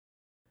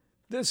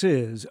This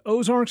is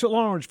Ozarks at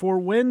Large for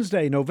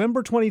Wednesday,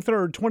 November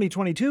 23rd,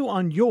 2022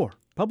 on your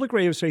public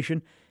radio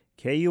station,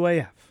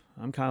 KUAF.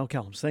 I'm Kyle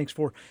Kellums. Thanks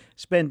for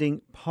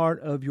spending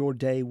part of your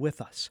day with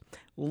us.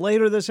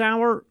 Later this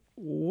hour,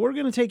 we're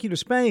going to take you to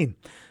Spain.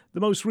 The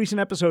most recent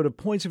episode of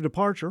Points of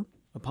Departure,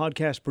 a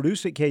podcast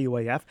produced at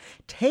KUAF,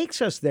 takes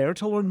us there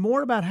to learn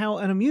more about how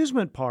an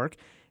amusement park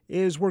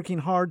is working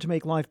hard to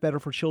make life better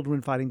for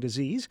children fighting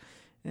disease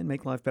and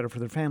make life better for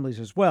their families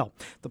as well.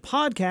 The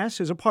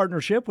podcast is a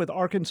partnership with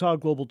Arkansas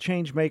Global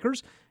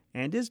Changemakers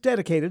and is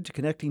dedicated to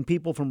connecting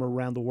people from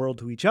around the world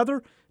to each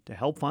other to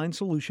help find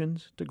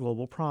solutions to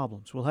global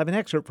problems. We'll have an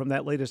excerpt from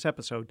that latest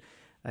episode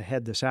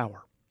ahead this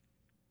hour.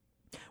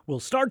 We'll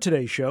start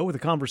today's show with a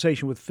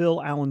conversation with Phil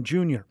Allen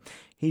Jr.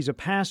 He's a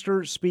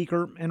pastor,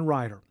 speaker, and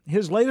writer.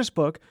 His latest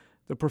book,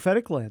 The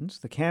Prophetic Lens,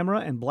 The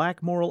Camera and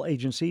Black Moral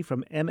Agency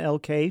from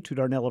MLK to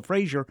Darnella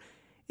Frazier,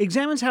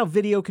 examines how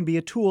video can be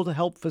a tool to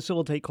help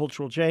facilitate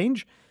cultural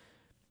change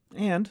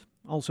and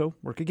also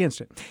work against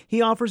it.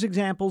 He offers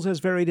examples as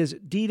varied as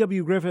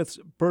D.W. Griffith's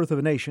Birth of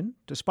a Nation,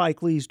 to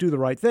Spike Lee's Do the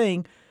Right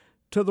Thing,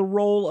 to the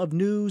role of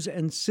news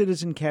and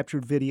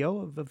citizen-captured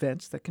video of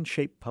events that can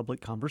shape public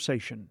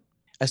conversation.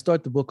 I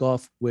start the book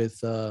off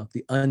with the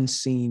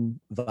unseen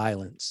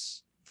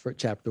violence for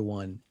chapter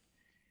 1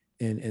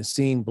 and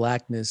seeing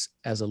Blackness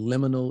as a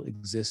liminal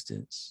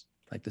existence,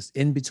 like this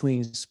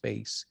in-between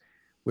space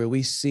where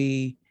we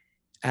see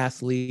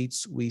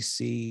athletes, we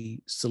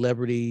see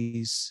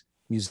celebrities,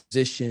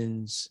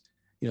 musicians,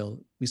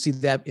 we see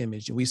that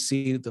image, and we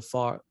see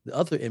the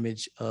other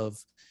image of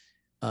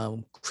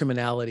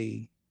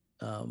criminality,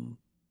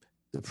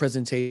 the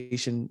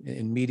presentation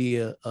in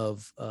media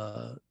of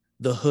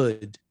the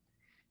hood.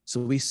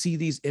 So we see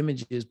these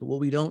images, but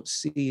what we don't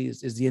see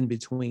is the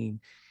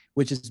in-between,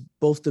 which is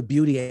both the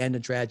beauty and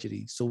the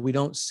tragedy. So we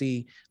don't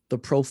see the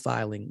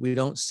profiling. We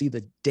don't see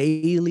the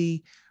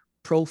daily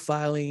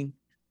profiling,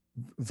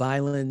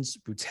 violence,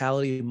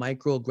 brutality,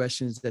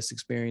 microaggressions that's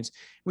experienced.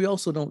 We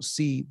also don't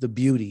see the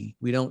beauty.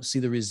 We don't see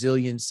the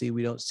resiliency.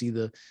 We don't see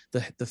the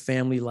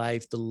family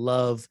life, the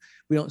love.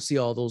 We don't see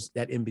all those,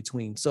 that in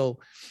between. So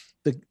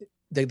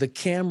the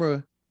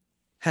camera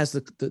has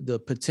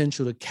the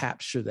potential to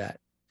capture that.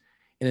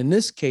 And in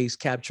this case,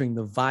 capturing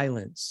the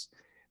violence,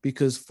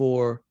 because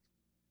for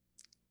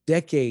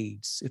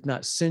decades, if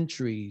not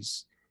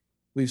centuries,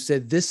 we've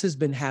said this has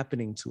been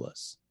happening to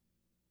us.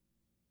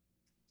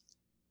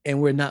 And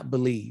we're not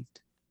believed,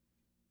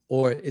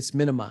 or it's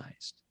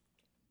minimized.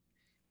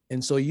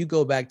 And so you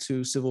go back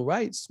to civil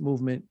rights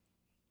movement.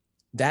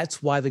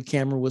 That's why the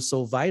camera was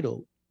so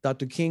vital.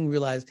 Dr. King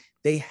realized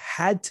they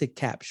had to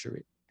capture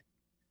it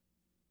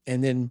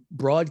and then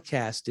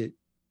broadcast it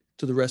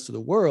to the rest of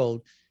the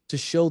world to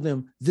show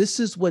them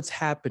this is what's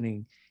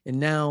happening. And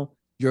now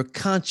your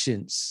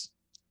conscience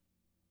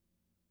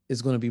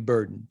is going to be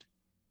burdened.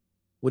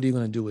 What are you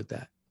going to do with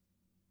that?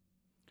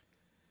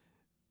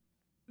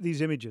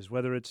 These images,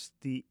 whether it's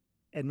the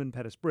Edmund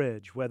Pettus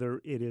Bridge,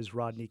 whether it is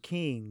Rodney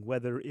King,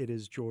 whether it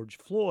is George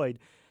Floyd,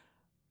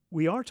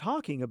 we are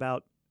talking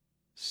about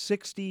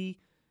 60,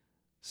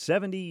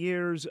 70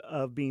 years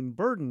of being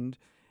burdened.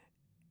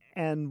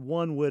 And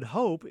one would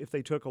hope, if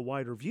they took a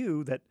wider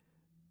view, that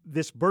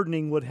this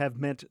burdening would have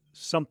meant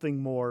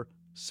something more,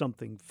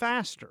 something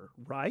faster,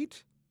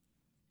 right?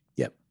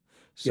 Yep.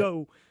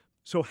 So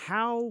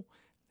how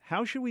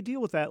should we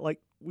deal with that?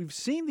 Like, we've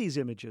seen these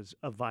images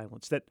of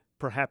violence that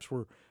perhaps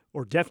were,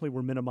 or definitely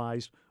were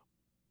minimized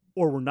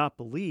or were not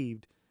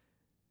believed,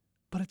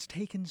 but it's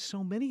taken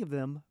so many of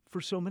them for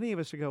so many of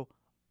us to go,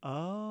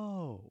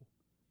 oh,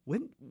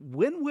 when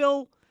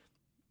will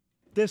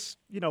this,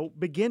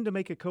 begin to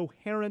make a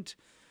coherent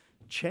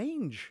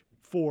change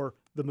for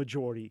the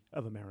majority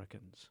of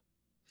Americans?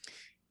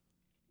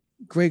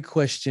 Great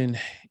question.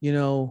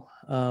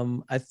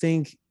 I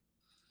think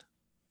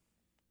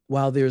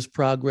while there's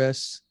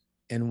progress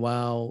and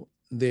while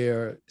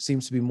there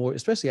seems to be more,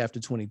 especially after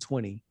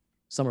 2020,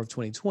 summer of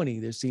 2020,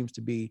 there seems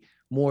to be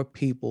more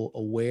people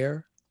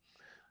aware.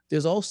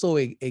 There's also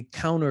a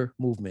counter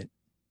movement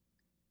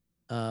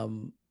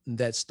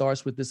that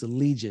starts with this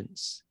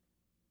allegiance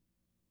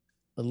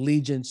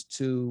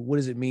to what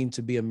does it mean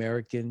to be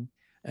American?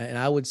 And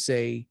I would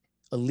say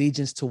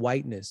allegiance to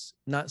whiteness,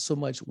 not so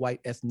much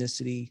white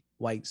ethnicity,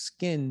 white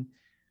skin,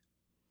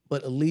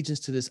 but allegiance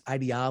to this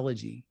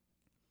ideology,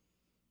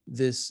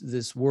 this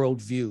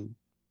worldview.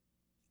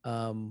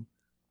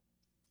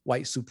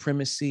 White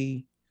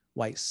supremacy,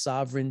 white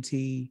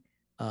sovereignty.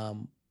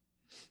 And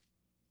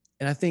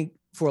I think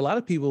for a lot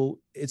of people,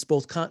 it's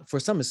both, for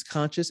some it's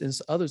conscious and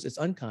others it's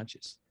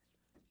unconscious.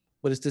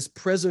 But it's this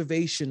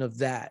preservation of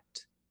that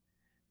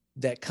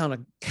kind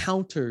of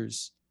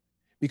counters,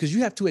 because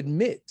you have to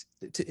admit,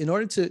 in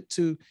order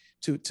to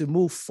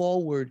move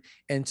forward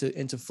and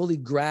to fully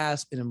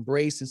grasp and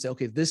embrace and say,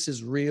 okay, this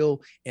is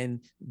real and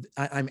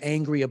I'm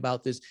angry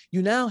about this.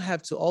 You now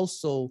have to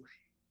also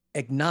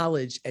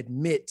acknowledge,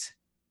 admit,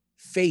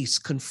 face,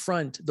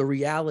 confront the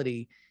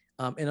reality.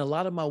 And a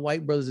lot of my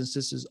white brothers and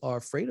sisters are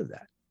afraid of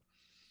that.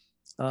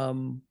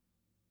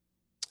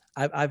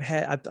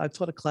 I've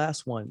taught a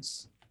class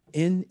once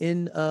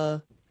in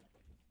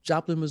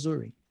Joplin,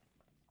 Missouri.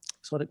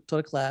 Taught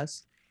a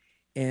class,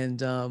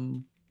 and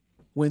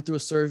went through a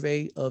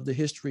survey of the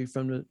history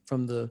from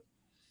the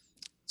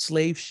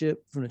slave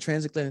ship, from the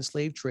transatlantic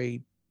slave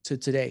trade to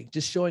today,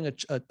 just showing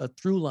a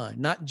through line,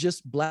 not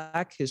just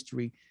Black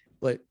history,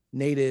 but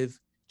Native,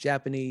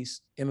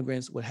 Japanese,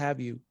 immigrants, what have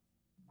you.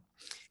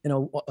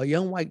 And a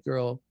young white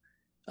girl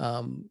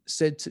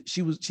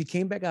she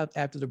came back out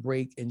after the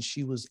break, and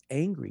she was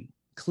angry,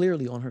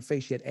 clearly on her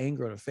face. She had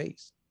anger on her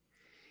face.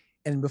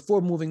 And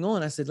before moving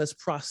on, I said, let's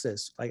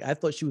process. Like, I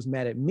thought she was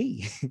mad at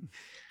me.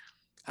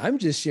 I'm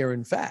just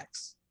sharing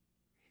facts.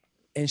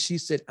 And she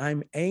said,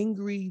 I'm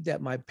angry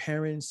that my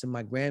parents and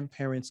my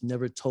grandparents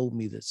never told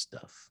me this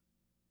stuff.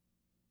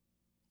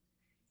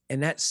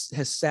 And that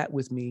has sat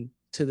with me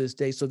to this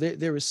day. So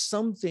there is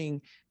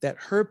something that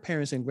her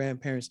parents and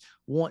grandparents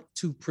want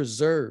to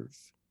preserve.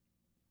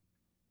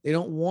 They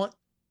don't want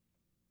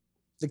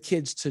the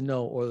kids to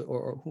know,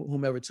 or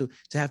whomever to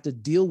have to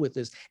deal with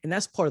this. And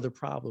that's part of the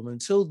problem.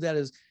 Until that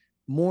is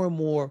more and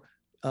more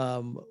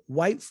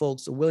white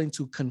folks are willing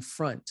to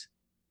confront,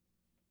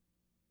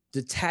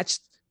 detach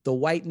the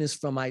whiteness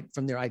from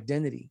their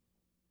identity.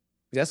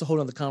 That's a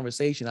whole other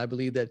conversation. I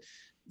believe that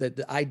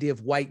the idea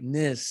of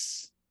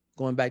whiteness,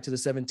 going back to the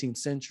 17th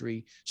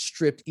century,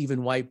 stripped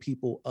even white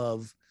people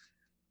of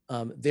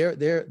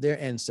their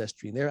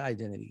ancestry and their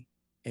identity,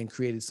 and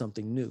created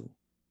something new.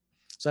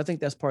 So I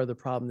think that's part of the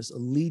problem, this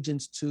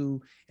allegiance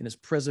to and this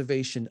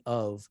preservation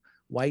of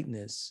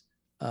whiteness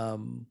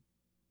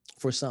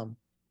for some.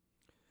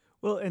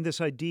 Well, and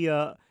this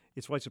idea,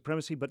 it's white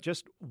supremacy, but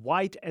just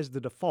white as the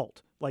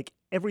default. Like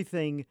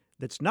everything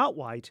that's not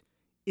white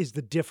is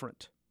the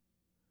different.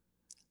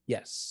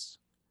 Yes.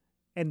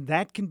 And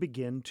that can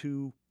begin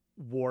to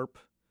warp,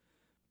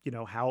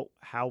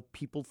 how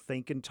people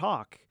think and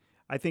talk.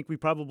 I think we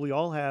probably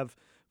all have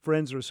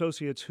friends or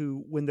associates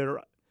who, when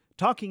they're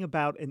talking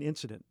about an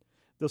incident,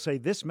 they'll say,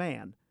 this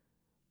man.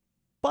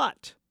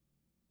 But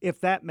if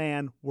that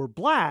man were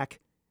Black,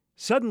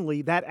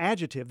 suddenly that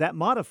adjective, that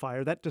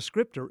modifier, that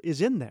descriptor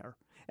is in there.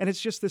 And it's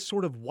just this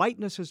sort of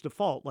whiteness as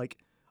default. Like,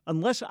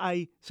 unless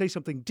I say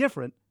something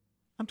different,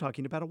 I'm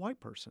talking about a white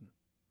person.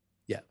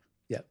 Yeah,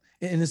 yeah.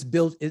 And it's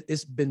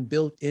been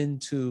built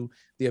into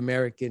the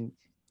American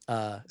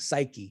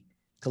psyche,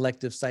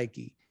 collective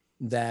psyche,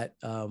 that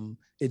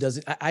it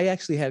doesn't. I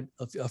actually had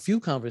a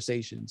few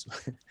conversations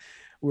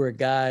where a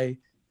guy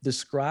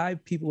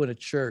described people in a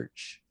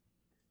church,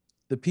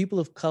 the people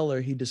of color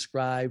he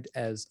described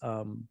as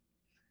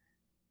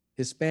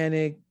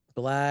Hispanic,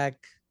 Black,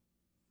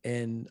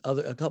 and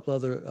a couple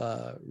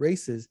other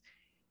races.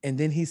 And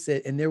then he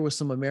said, and there were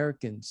some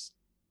Americans.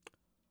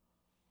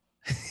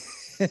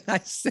 And I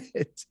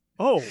said,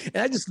 oh,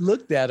 and I just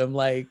looked at him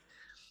like,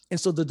 and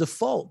so the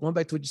default, going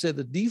back to what you said,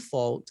 the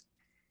default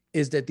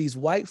is that these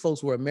white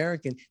folks were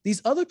American.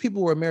 These other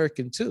people were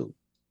American too,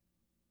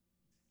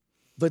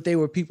 but they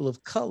were people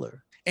of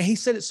color. And he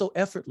said it so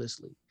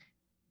effortlessly.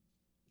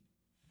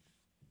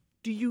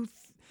 Do you,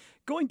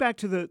 going back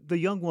to the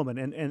young woman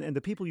and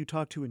the people you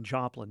talked to in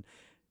Joplin,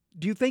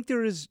 do you think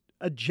there is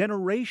a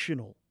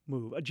generational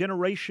move, a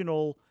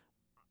generational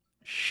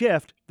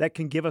shift that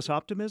can give us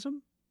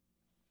optimism?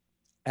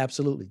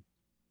 Absolutely.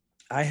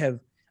 I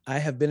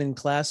have been in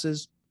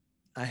classes,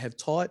 I have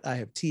taught, I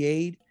have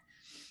TA'd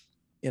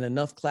in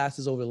enough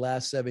classes over the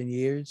last 7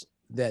 years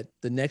that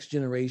the next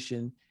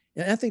generation,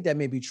 and I think that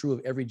may be true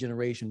of every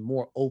generation,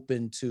 more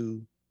open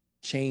to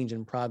change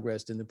and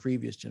progress than the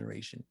previous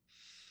generation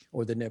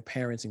or than their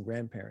parents and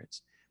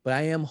grandparents. But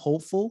I am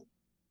hopeful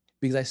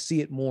because I see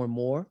it more and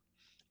more.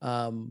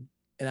 And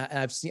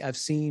I've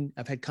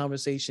had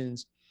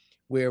conversations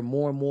where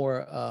more and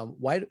more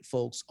white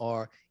folks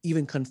are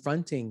even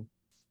confronting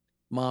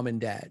mom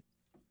and dad,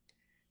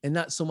 and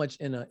not so much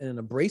in an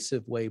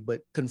abrasive way,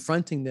 but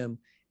confronting them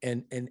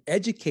and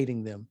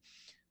educating them.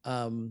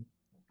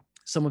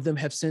 Some of them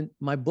have sent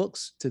my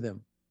books to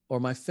them or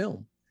my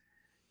film,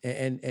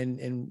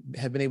 and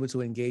have been able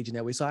to engage in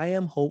that way. So I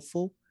am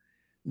hopeful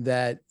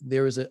that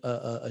there is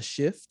a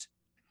shift,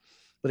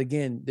 but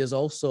again, there's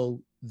also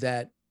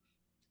the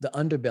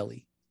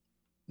underbelly.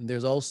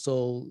 There's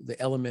also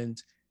the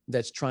element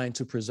that's trying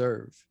to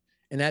preserve.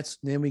 And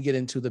then we get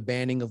into the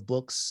banning of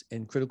books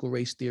and critical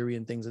race theory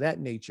and things of that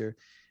nature.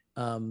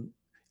 And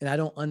I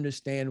don't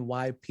understand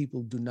why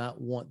people do not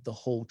want the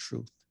whole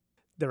truth.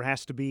 There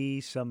has to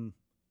be some,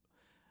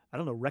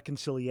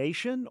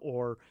 reconciliation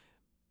or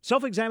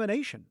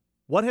self-examination.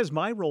 What has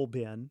my role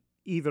been,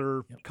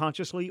 either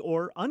consciously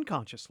or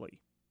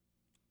unconsciously?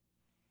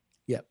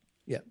 Yep.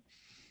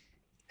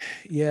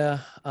 Yeah.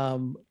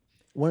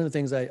 One of the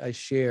things I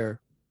share,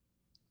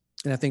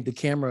 and I think the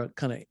camera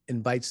kind of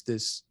invites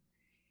this,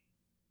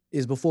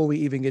 is before we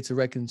even get to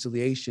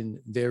reconciliation,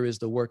 there is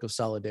the work of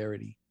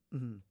solidarity.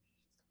 Mm-hmm.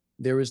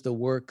 There is the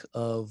work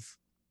of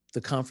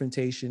the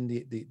confrontation,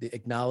 the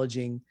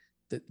acknowledging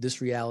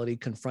this reality,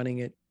 confronting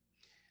it.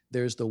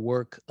 There's the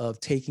work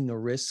of taking a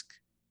risk,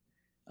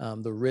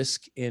 the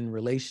risk in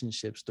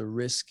relationships, the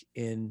risk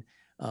in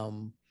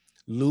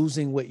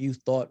losing what you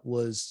thought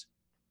was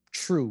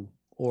true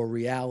or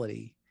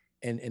reality,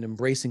 and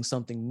embracing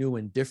something new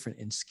and different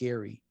and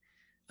scary.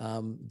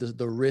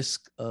 The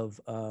risk of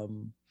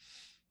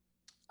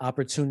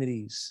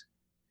opportunities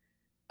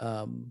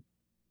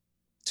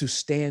to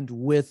stand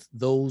with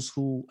those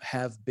who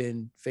have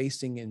been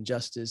facing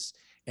injustice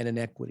and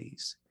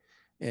inequities.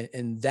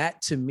 And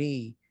that, to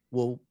me,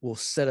 will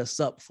set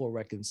us up for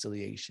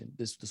reconciliation,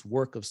 this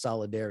work of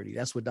solidarity.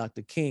 That's what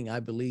Dr. King,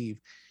 I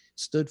believe,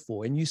 stood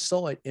for. And you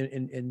saw it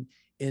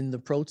in the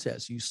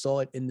protests. You saw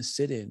it in the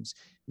sit-ins.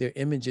 There are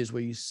images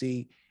where you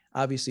see,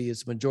 obviously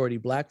it's majority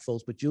Black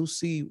folks, but you'll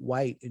see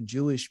white and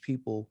Jewish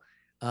people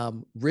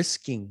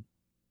risking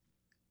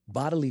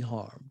bodily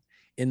harm.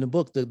 In the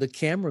book, the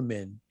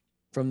cameramen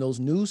from those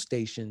news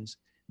stations,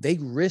 they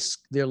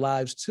risk their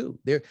lives too.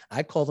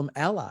 I call them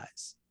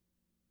allies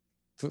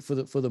for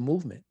the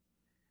movement,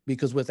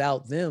 because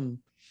without them,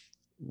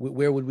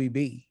 where would we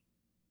be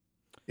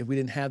if we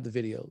didn't have the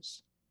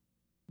videos?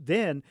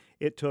 Then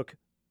it took,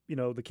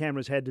 the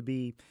cameras had to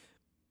be,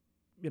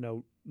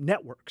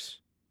 networks,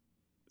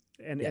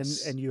 and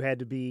Yes. and you had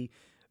to be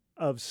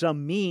of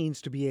some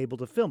means to be able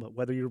to film it,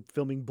 whether you're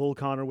filming Bull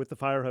Connor with the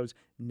fire hose.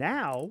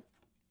 Now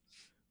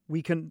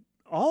we can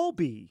all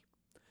be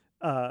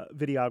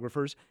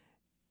videographers,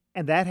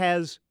 and that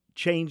has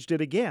changed it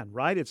again,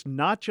 right? It's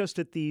not just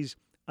at these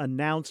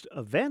announced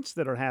events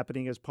that are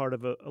happening as part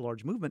of a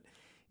large movement.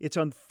 It's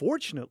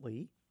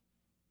unfortunately,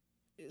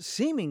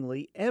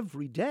 seemingly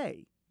every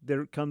day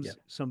there comes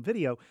some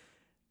video.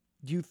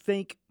 Do you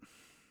think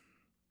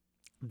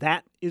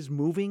that is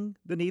moving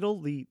the needle,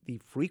 the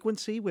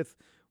frequency with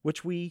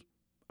which we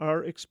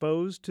are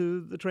exposed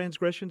to the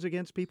transgressions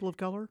against people of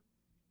color?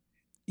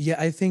 Yeah,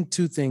 I think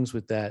two things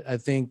with that. I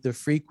think the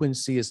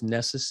frequency is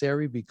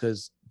necessary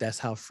because that's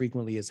how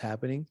frequently it's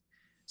happening.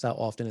 It's how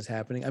often it's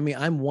happening. I mean,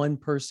 I'm one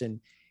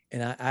person,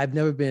 and I've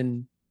never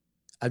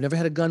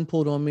had a gun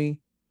pulled on me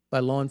by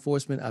law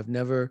enforcement. I've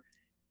never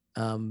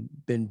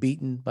been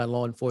beaten by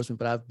law enforcement,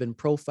 but I've been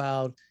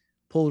profiled,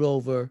 pulled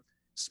over,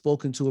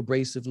 spoken to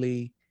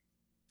abrasively,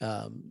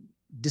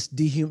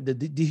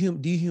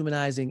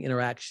 dehumanizing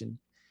interaction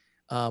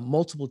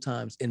multiple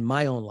times in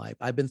my own life.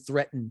 I've been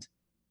threatened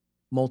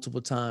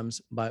multiple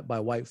times by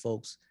white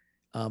folks,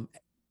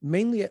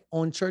 mainly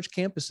on church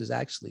campuses,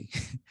 actually.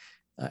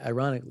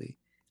 Ironically,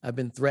 I've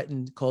been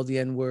threatened, called the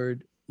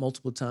N-word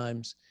multiple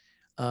times.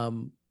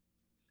 And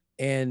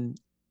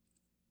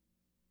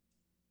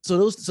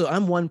so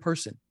I'm one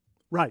person.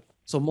 Right.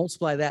 So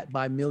multiply that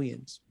by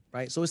millions,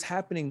 right? So it's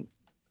happening.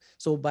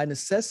 So by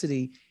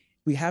necessity,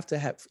 we have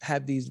to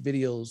have these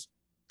videos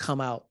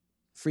come out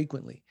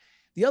frequently.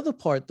 The other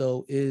part,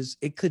 though, is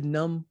it could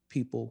numb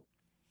people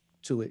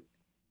to it.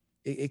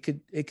 It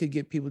could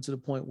get people to the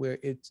point where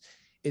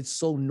it's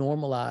so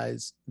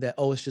normalized that,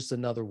 oh, it's just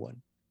another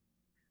one.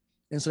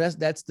 And so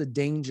that's the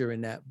danger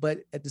in that. But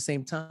at the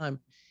same time,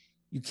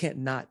 you can't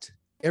not.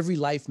 Every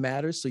life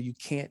matters, so you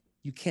can't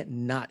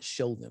not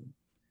show them.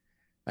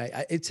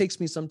 Right? It takes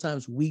me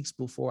sometimes weeks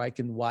before I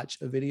can watch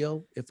a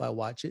video if I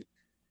watch it.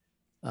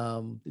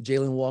 The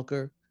Jalen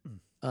Walker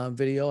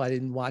video, I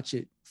didn't watch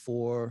it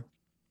for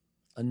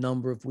a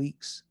number of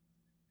weeks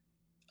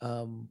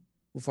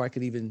before I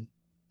could even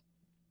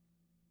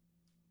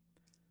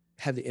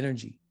have the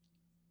energy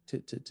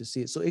to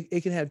see it. So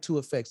it can have two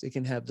effects. It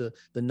can have the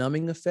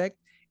numbing effect.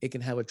 It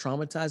can have a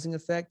traumatizing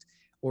effect,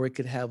 or it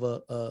could have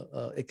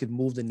it could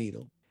move the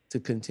needle to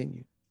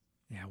continue.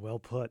 Yeah, well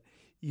put.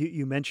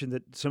 You mentioned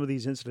that some of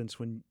these incidents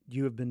when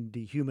you have been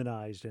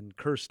dehumanized and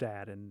cursed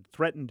at and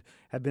threatened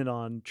have been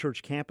on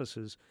church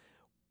campuses.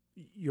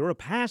 You're a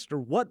pastor.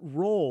 What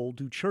role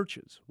do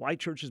churches, white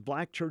churches,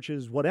 black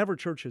churches, whatever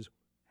churches,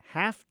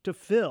 have to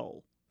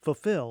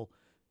fulfill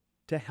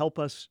to help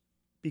us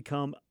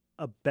become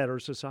a better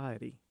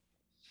society?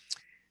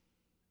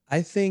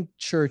 I think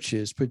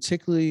churches,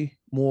 particularly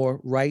more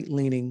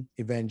right-leaning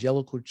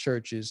evangelical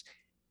churches,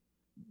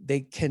 they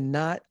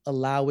cannot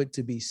allow it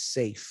to be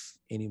safe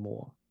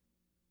anymore.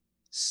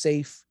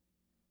 Safe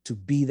to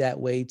be that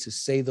way, to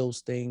say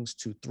those things,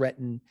 to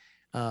threaten.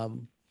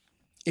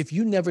 If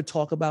you never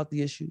talk about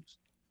the issues,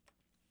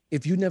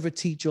 if you never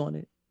teach on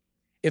it,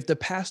 if the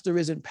pastor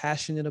isn't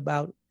passionate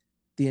about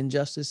the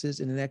injustices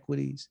and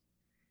inequities,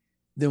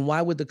 then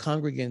why would the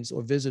congregants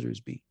or visitors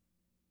be?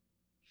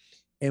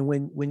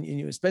 And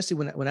especially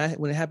when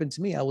it happened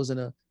to me, I was in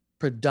a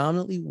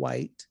predominantly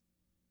white,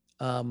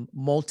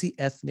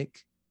 multi-ethnic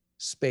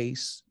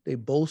space. They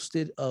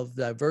boasted of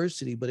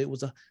diversity, but it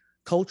was a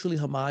culturally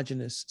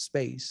homogenous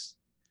space.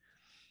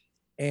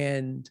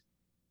 And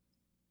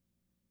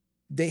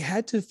they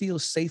had to feel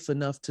safe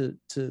enough to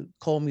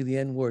call me the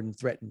N-word and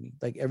threaten me,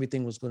 like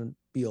everything was going to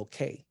be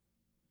okay.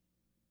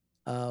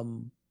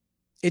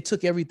 It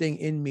took everything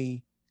in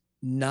me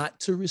not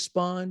to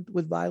respond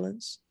with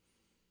violence.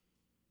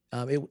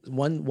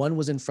 One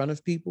was in front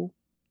of people.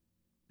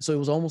 So it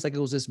was almost like it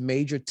was this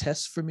major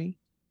test for me.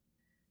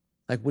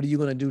 Like, what are you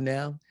going to do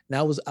now? And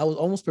I was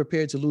almost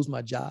prepared to lose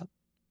my job.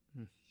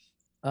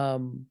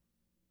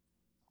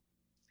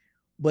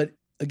 But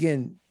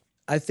again,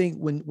 I think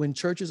when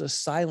churches are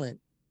silent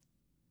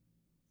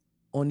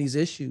on these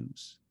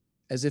issues,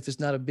 as if it's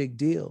not a big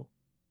deal,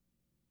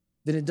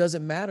 then it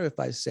doesn't matter if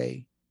I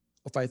say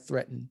or if I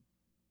threaten.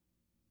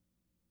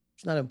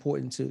 It's not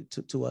important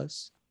to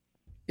us.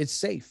 It's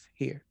safe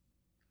here.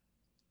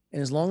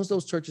 And as long as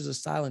those churches are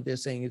silent, they're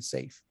saying it's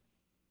safe.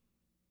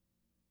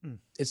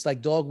 It's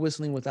like dog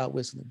whistling without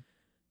whistling.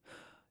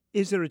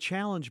 Is there a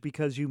challenge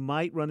because you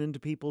might run into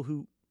people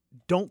who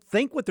don't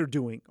think what they're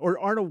doing or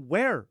aren't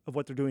aware of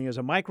what they're doing as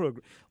a micro,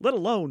 let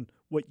alone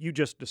what you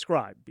just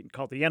described, being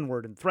called the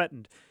N-word and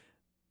threatened.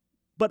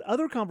 But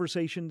other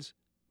conversations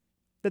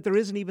that there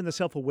isn't even the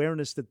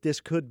self-awareness that this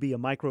could be a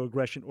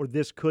microaggression or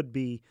this could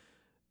be,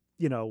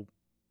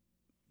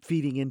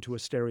 feeding into a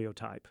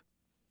stereotype.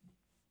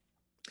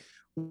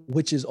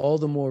 Which is all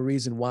the more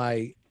reason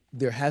why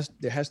there has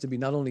to be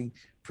not only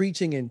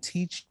preaching and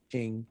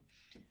teaching,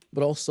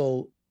 but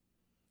also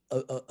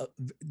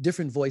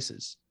different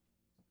voices.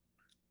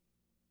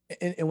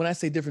 And when I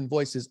say different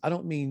voices, I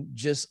don't mean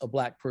just a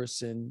Black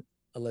person,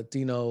 a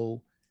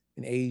Latino,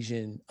 an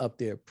Asian up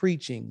there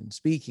preaching and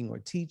speaking or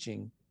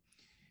teaching,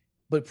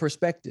 but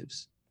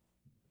perspectives,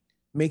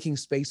 making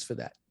space for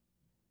that.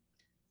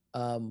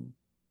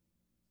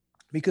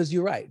 Because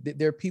you're right,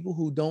 there are people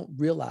who don't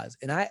realize,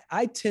 and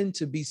I tend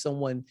to be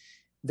someone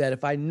that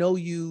if I know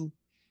you,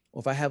 or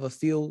if I have a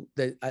feel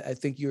that I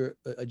think you're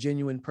a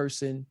genuine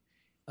person,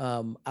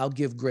 I'll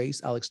give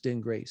grace, I'll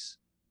extend grace.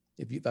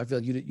 If I feel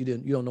like you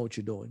don't know what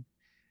you're doing.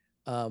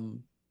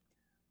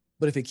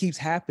 But if it keeps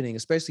happening,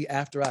 especially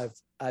after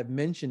I've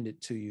mentioned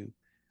it to you,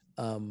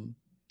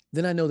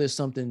 then I know there's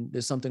something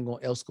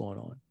else going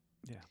on.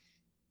 Yeah.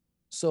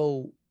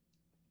 So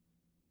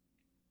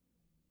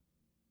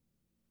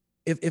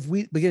if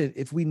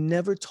we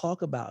never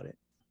talk about it,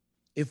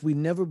 if we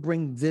never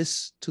bring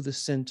this to the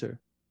center,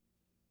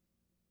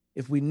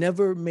 if we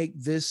never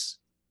make this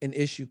an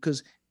issue,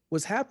 because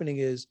what's happening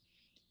is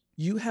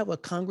you have a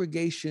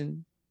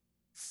congregation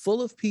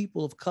full of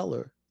people of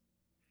color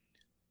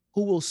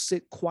who will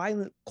sit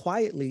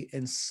quietly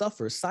and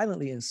suffer,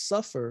 silently and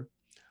suffer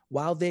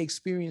while they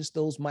experience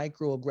those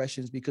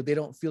microaggressions because they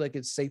don't feel like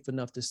it's safe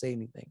enough to say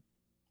anything.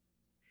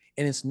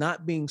 And it's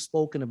not being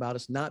spoken about,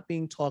 it's not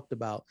being talked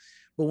about.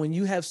 But when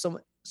you have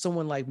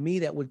someone like me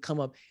that would come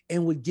up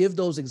and would give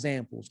those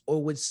examples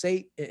or would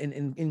say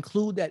and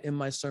include that in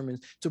my sermons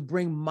to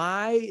bring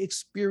my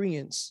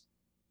experience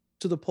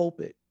to the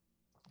pulpit,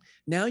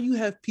 now you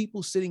have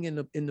people sitting in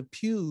the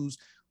pews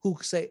who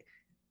say,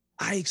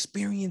 I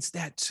experienced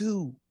that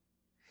too.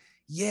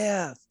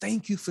 Yeah,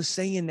 thank you for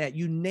saying that.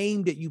 You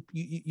named it.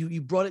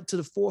 You brought it to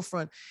the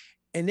forefront.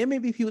 And there may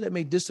be people that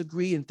may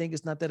disagree and think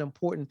it's not that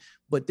important,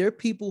 but there are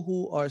people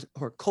who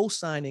are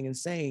co-signing and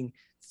saying,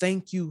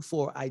 thank you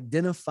for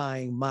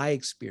identifying my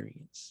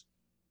experience.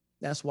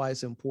 That's why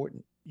it's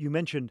important. You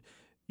mentioned,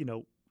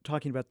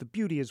 talking about the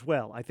beauty as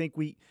well. I think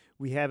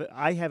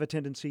I have a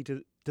tendency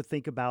to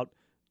think about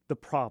the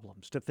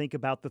problems, to think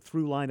about the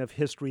through line of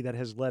history that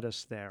has led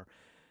us there.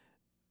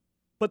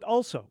 But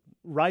also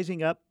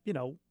rising up,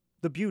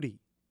 the beauty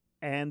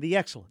and the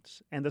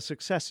excellence and the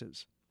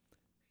successes.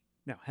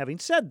 Now, having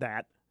said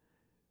that,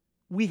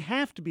 we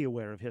have to be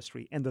aware of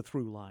history and the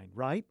through line,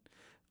 right?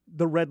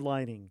 The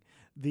redlining,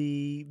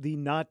 the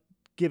not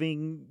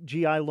giving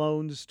GI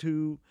loans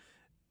to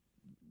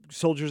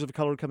soldiers of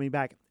color coming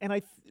back.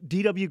 And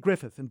D.W.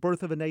 Griffith and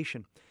Birth of a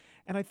Nation.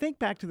 And I think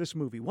back to this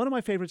movie, one of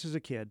my favorites as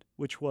a kid,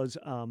 which was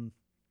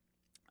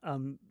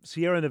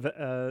Sierra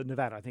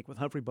Nevada, I think, with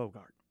Humphrey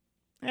Bogart.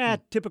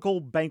 Typical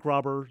bank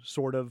robber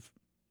sort of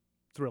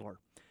thriller.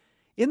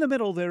 In the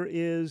middle, there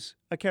is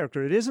a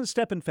character. It isn't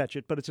Stepin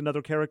Fetchit, but it's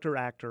another character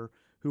actor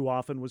who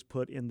often was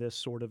put in this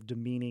sort of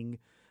demeaning,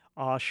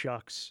 aw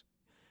shucks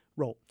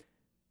role.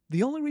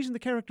 The only reason the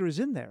character is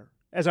in there,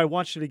 as I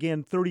watched it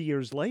again 30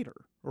 years later,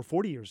 or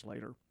 40 years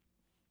later,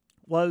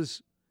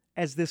 was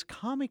as this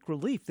comic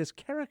relief, this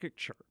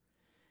caricature.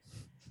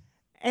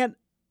 And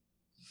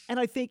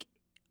I think,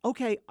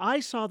 okay, I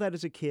saw that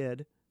as a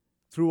kid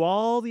through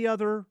all the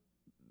other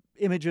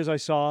images I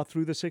saw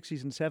through the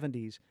 60s and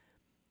 70s.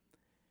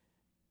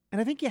 And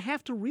I think you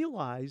have to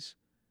realize,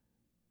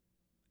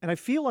 and I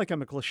feel like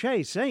I'm a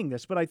cliche saying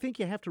this, but I think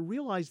you have to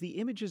realize the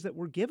images that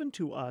were given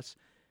to us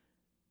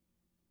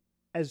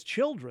as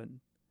children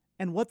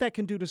and what that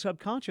can do to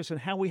subconscious and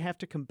how we have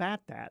to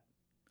combat that.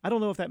 I don't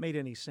know if that made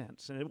any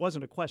sense, and it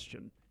wasn't a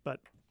question, but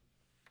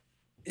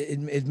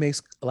it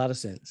makes a lot of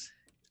sense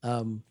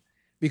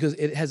because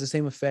it has the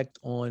same effect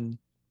on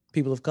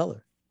people of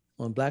color,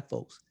 on Black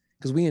folks,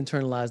 because we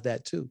internalize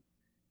that too.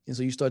 And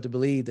so you start to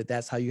believe that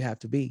that's how you have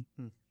to be,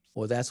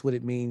 or that's what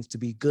it means to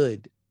be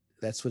good.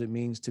 That's what it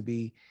means to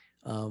be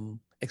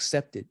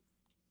accepted,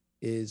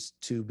 is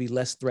to be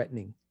less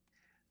threatening.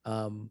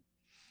 And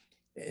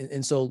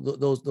so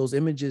those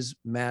images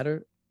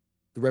matter.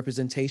 The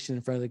representation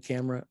in front of the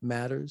camera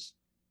matters.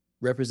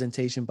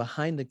 Representation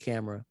behind the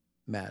camera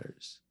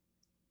matters.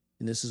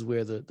 And this is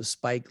where the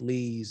Spike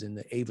Lees and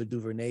the Ava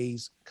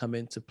DuVernays come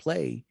into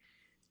play,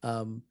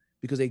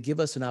 because they give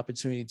us an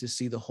opportunity to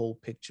see the whole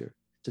picture,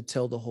 to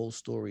tell the whole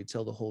story,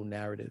 tell the whole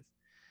narrative.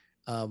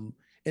 And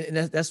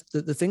that's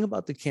the thing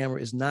about the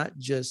camera is not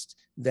just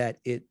that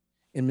it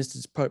and this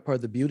is part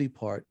of the beauty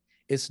part,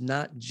 it's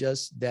not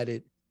just that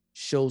it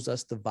shows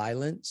us the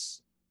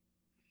violence,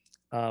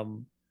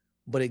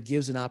 but it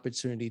gives an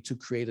opportunity to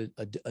create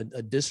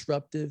a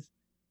disruptive,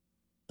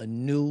 a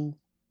new,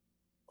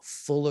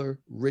 fuller,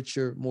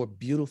 richer, more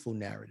beautiful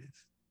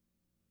narrative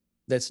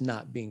that's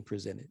not being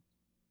presented.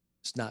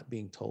 It's not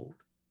being told.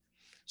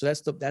 So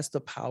that's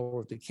the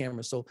power of the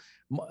camera. So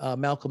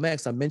Malcolm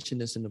X, I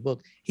mentioned this in the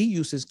book, he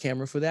used his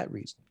camera for that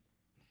reason.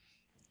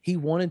 He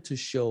wanted to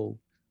show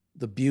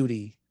the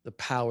beauty, the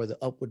power, the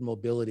upward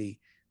mobility,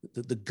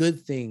 the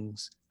good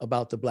things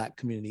about the Black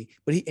community,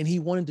 but he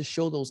wanted to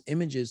show those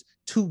images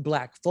to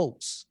Black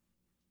folks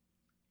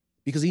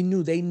because he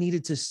knew they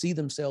needed to see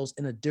themselves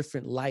in a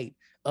different light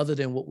other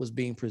than what was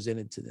being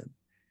presented to them.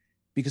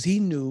 Because he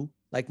knew,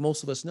 like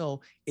most of us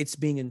know, it's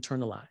being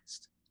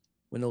internalized.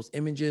 When those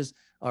images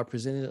are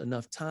presented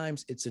enough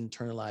times, it's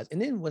internalized. And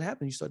then what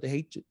happens? You start to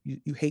hate,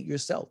 you hate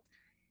yourself.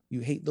 You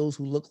hate those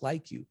who look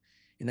like you.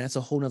 And that's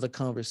a whole nother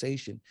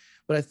conversation.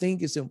 But I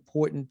think it's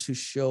important to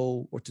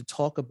show or to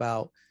talk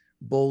about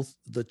both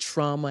the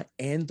trauma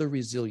and the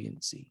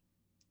resiliency,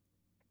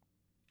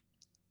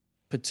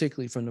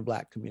 particularly from the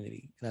Black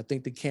community. And I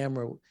think the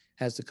camera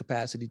has the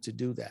capacity to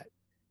do that.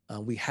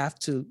 We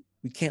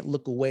can't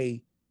look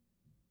away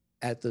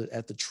at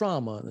the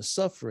trauma and the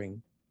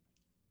suffering.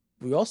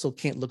 We also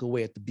can't look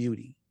away at the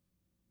beauty.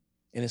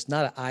 And it's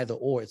not an either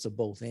or, it's a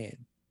both and.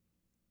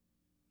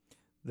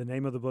 The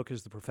name of the book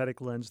is The Prophetic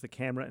Lens, The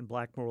Camera and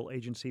Black Moral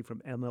Agency from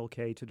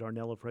MLK to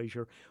Darnella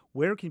Frazier.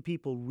 Where can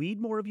people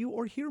read more of you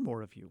or hear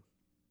more of you?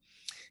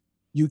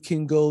 You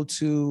can go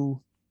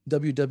to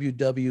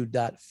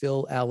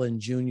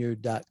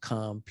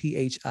www.philallensjr.com,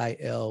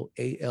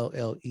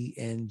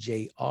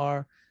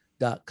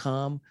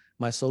 PhilAllenJr.com.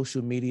 My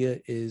social media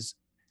is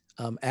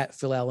at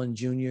Phil Allen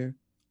Jr.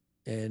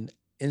 and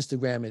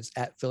Instagram is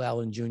at Phil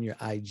Allen Jr.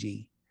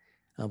 IG.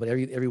 But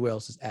everywhere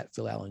else is at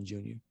Phil Allen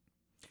Jr.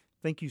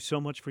 Thank you so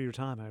much for your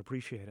time. I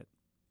appreciate it.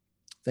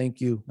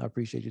 Thank you. I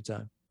appreciate your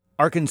time.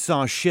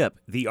 Arkansas SHIP,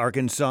 the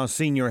Arkansas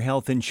Senior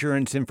Health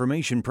Insurance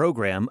Information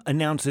Program,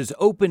 announces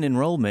open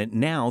enrollment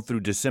now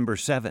through December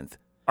 7th.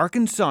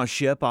 Arkansas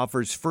SHIP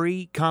offers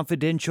free,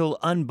 confidential,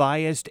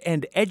 unbiased,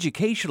 and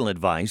educational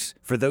advice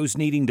for those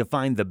needing to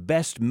find the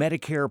best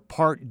Medicare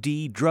Part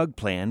D drug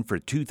plan for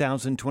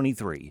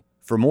 2023.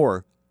 For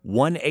more,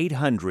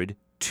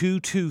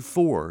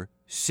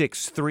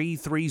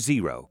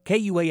 1-800-224-6330.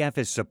 KUAF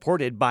is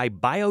supported by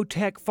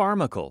Biotech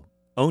Pharmacal.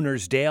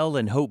 Owners Dale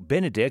and Hope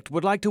Benedict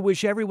would like to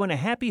wish everyone a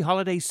happy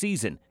holiday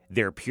season.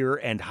 Their pure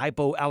and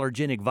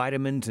hypoallergenic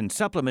vitamins and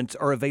supplements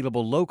are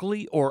available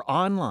locally or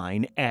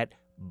online at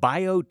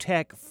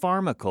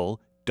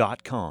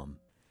biotechpharmacal.com.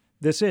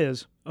 This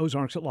is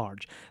Ozarks at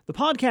Large. The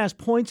podcast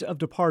Points of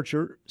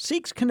Departure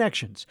seeks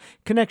connections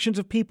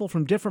of people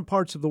from different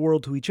parts of the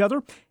world to each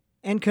other,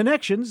 and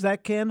connections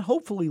that can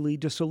hopefully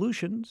lead to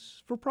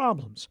solutions for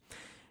problems.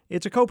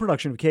 It's a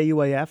co-production of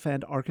KUAF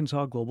and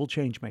Arkansas Global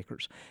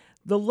Changemakers.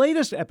 The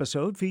latest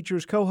episode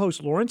features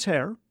co-host Lawrence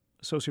Hare,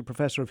 Associate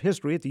Professor of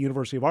History at the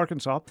University of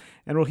Arkansas,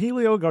 and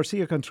Rogelio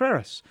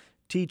Garcia-Contreras,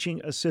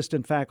 Teaching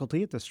Assistant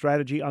Faculty at the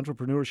Strategy,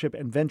 Entrepreneurship,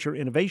 and Venture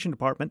Innovation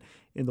Department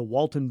in the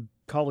Walton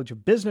College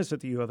of Business at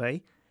the U of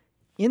A,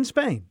 in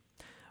Spain.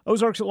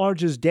 Ozarks at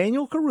Large's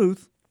Daniel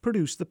Carruth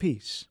produced the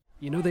piece.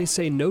 You know, they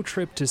say no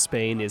trip to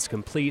Spain is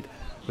complete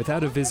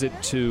without a visit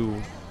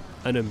to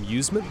an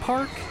amusement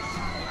park?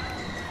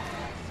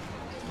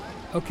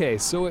 Okay,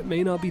 so it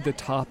may not be the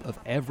top of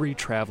every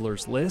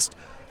traveler's list,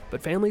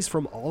 but families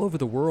from all over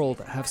the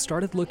world have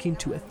started looking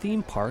to a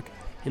theme park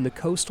in the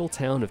coastal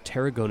town of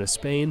Tarragona,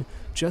 Spain,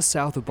 just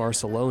south of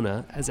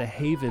Barcelona, as a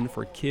haven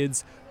for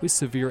kids with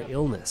severe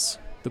illness.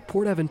 The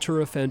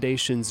PortAdventura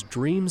Foundation's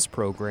Dreams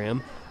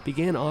program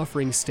began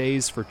offering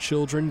stays for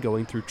children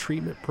going through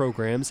treatment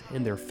programs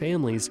and their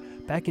families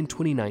back in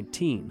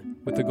 2019,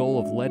 with the goal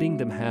of letting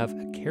them have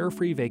a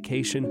carefree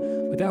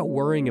vacation without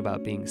worrying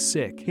about being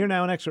sick. Here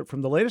now an excerpt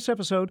from the latest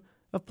episode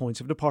of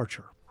Points of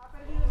Departure.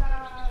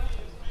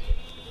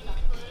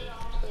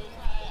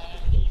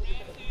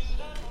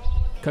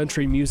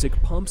 Country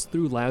music pumps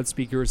through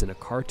loudspeakers in a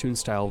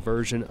cartoon-style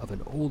version of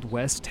an Old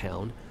West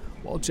town,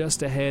 while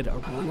just ahead, a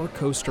roller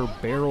coaster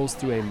barrels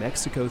through a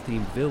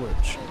Mexico-themed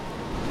village.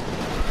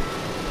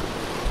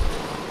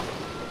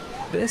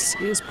 This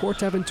is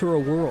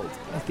PortAventura World,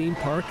 a theme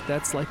park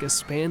that's like a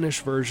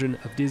Spanish version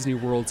of Disney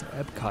World's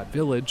Epcot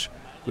Village,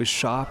 with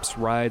shops,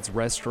 rides,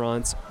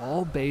 restaurants,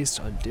 all based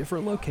on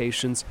different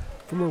locations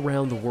from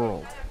around the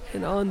world.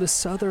 And on the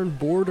southern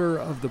border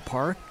of the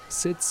park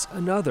sits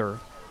another,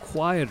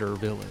 quieter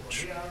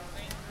village.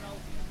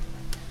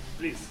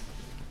 Please.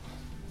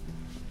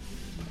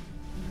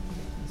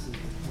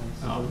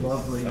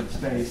 Lovely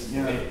space.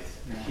 Yeah.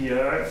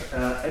 Here,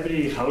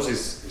 every house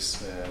is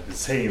the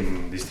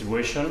same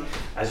distribution.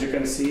 As you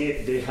can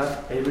see, they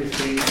have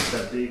everything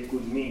that they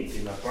could need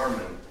in an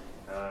apartment.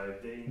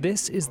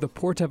 This is the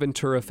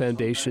PortAventura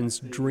Foundation's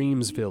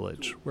Dreams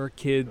Village, where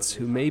kids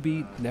who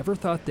maybe never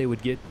thought they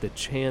would get the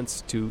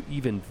chance to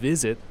even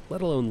visit,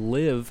 let alone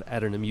live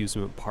at an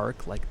amusement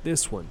park like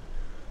this one,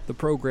 The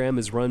program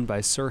is run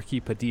by Sergi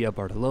Padilla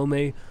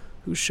Bartolome,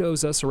 who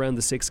shows us around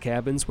the 6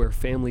 cabins where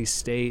families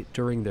stay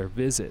during their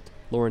visit.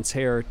 Lawrence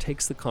Hare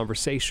takes the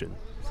conversation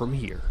from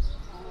here.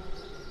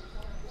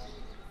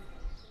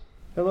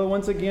 Hello,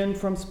 once again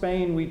from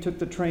Spain. We took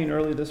the train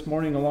early this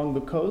morning along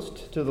the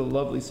coast to the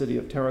lovely city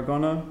of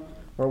Tarragona,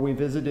 where we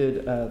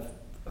visited a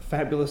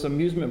fabulous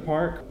amusement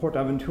park,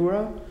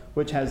 PortAdventura,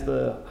 which has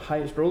the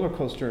highest roller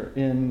coaster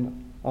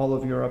in all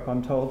of Europe,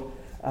 I'm told.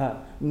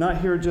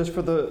 Not here just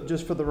for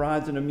the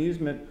rides and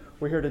amusement.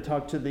 We're here to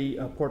talk to the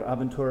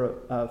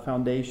PortAdventura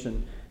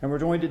Foundation, and we're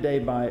joined today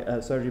by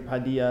Sergi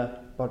Padilla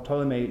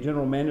Bartolome,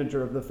 General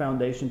Manager of the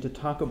Foundation, to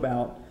talk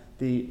about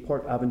the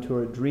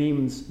PortAdventura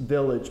Dreams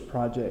Village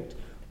project.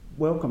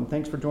 Welcome.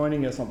 Thanks for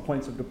joining us on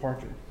Points of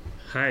Departure.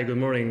 Hi, good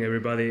morning,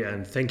 everybody,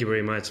 and thank you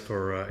very much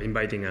for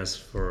inviting us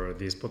for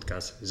this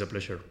podcast. It's a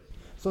pleasure.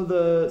 So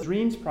the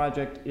Dreams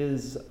Project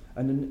is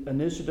an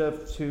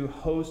initiative to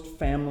host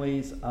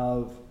families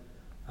of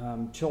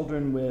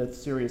children with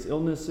serious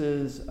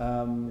illnesses,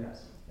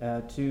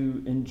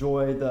 to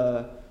enjoy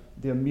the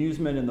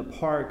amusement in the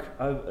park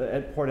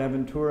at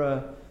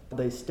PortAdventura.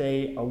 They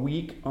stay a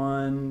week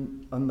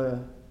on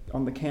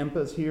the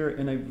campus here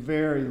in a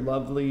very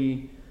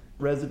lovely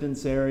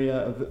residence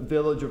area, a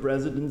village of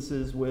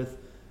residences with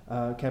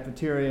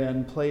cafeteria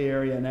and play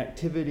area and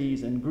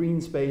activities and green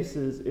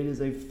spaces. It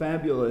is a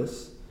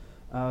fabulous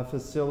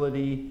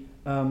facility.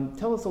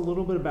 Tell us a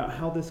little bit about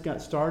how this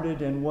got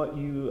started and what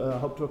you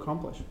hope to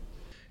accomplish.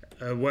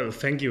 Well,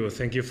 thank you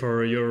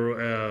for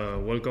your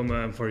welcome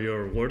and for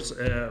your words.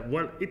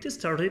 Well, it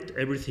started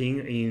everything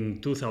in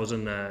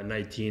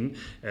 2019,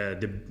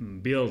 the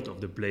build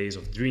of the place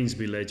of Dreams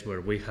Village,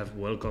 where we have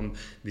welcomed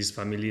these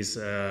families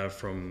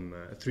from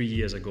 3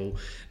 years ago.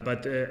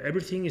 But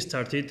everything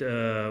started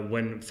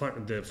when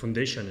the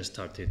foundation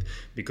started,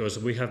 because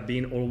we have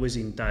been always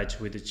in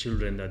touch with the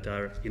children that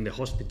are in the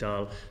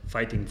hospital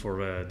fighting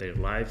for their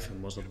life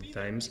most of the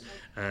times.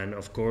 And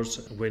of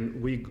course,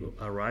 when we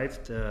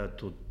arrived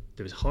to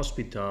the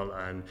hospital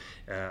and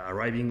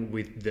arriving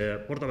with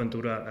the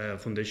PortAdventura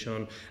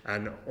Foundation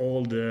and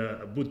all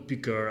the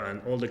woodpecker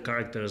and all the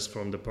characters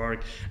from the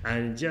park,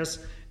 and just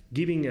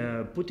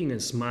putting a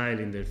smile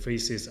in their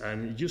faces,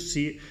 and you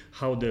see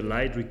how the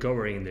light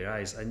recovering in their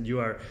eyes, and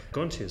you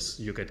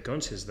get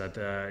conscious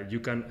that you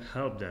can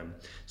help them.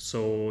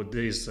 So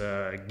this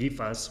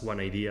give us one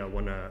idea,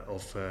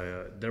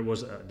 there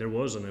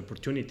was an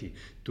opportunity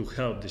to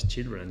help these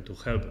children and to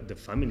help the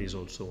families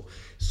also.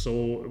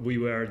 So we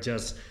were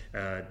just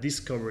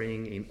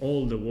discovering in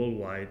all the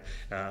worldwide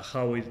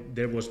how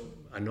there was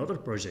another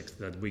project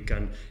that we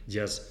can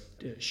just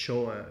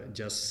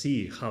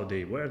see how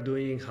they were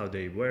doing, how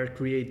they were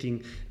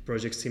creating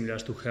projects similar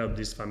to help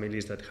these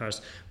families that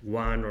has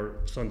one or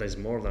sometimes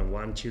more than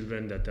one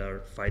children that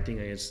are fighting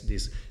against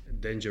these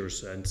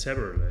dangers and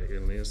several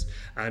illness.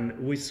 And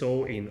we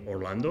saw in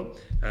Orlando,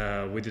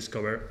 we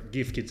discovered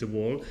Give Kids a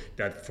Wall,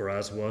 that for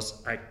us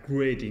was a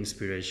great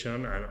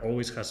inspiration and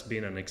always has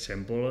been an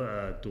example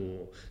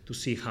to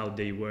see how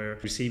they were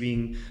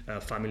receiving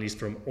families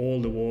from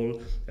all the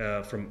world,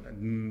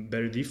 from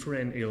very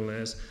different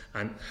illness,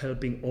 and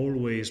helping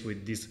always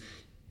with this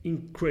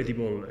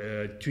incredible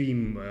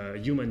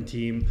human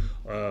team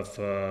of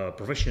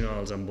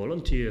professionals and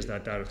volunteers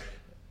that are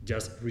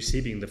just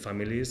receiving the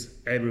families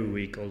every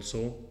week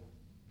also,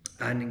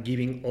 and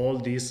giving all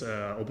this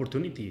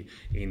opportunity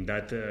in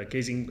that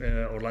case in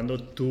Orlando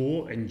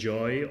to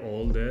enjoy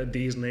all the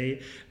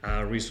Disney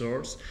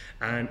resorts,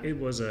 and it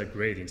was a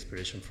great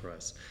inspiration for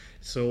us.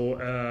 So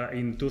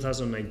in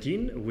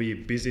 2019 we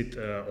visit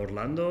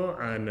Orlando,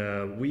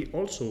 and we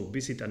also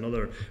visit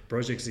another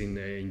projects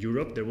in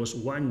Europe. There was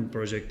one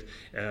project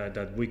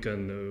that we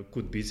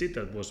could visit,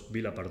 that was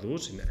Villa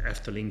Pardus in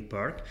Efteling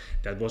Park.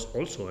 That was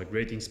also a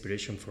great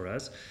inspiration for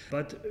us.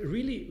 But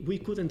really we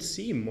couldn't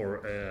see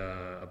more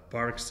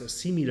parks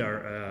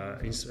similar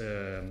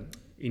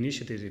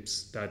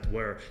initiatives that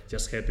were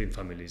just helping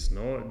families,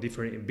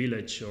 different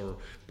village or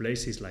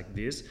places like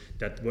this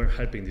that were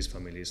helping these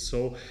families.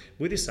 So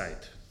we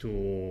decided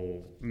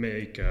to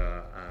make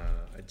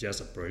just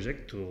a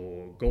project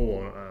to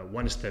go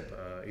one step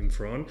in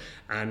front,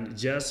 and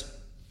just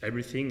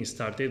everything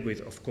started with,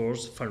 of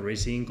course,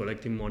 fundraising,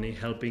 collecting money,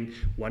 helping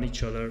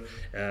each other,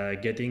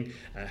 getting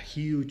a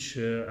huge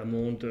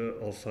amount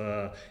of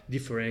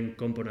different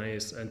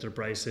companies,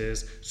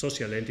 enterprises,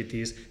 social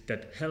entities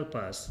that help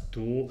us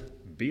to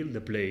build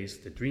the place,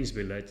 the Dreams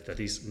Village, that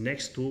is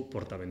next to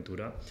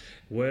PortAdventura,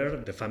 where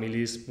the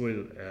families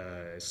will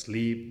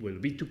sleep, will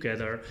be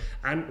together,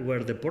 and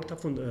where the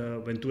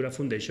PortAdventura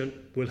Foundation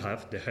will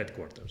have the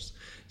headquarters.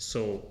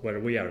 So where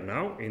we are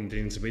now in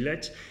Dreams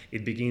Village,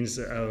 it begins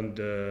on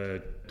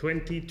the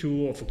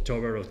 22 of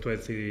October of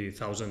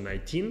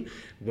 2019,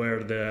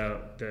 where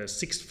the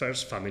 6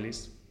 first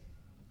families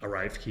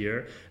arrive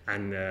here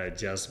and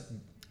just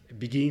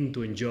begin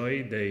to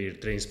enjoy their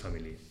Dreams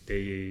family.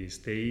 They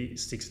stay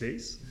 6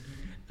 days,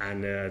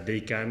 and they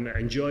can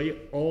enjoy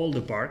all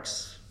the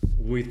parks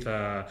with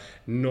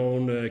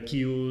known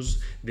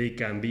queues. They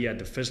can be at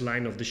the first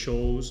line of the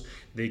shows.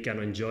 They can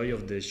enjoy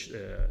of the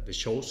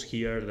shows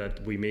here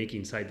that we make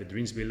inside the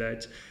Dreams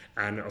Village.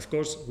 And of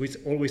course, we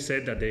always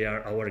said that they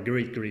are our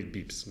great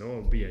VIPs,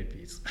 no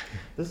VIPs.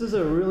 This is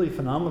a really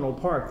phenomenal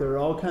park. There are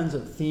all kinds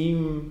of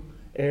theme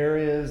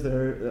areas that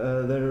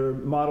are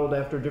modeled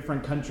after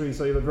different countries,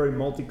 so you have a very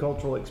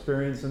multicultural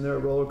experience, and there are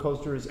roller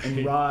coasters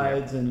and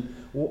rides and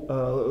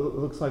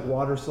looks like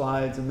water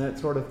slides and that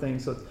sort of thing.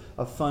 So it's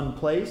a fun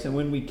place. And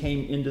when we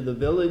came into the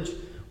village,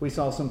 we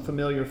saw some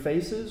familiar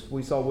faces.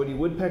 We saw Woody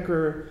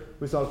Woodpecker.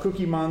 We saw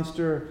Cookie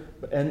Monster.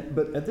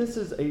 But this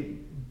is a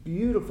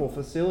beautiful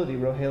facility,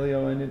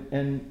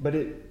 Rogelio,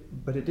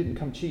 but it didn't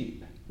come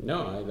cheap.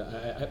 No,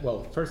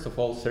 well, first of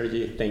all,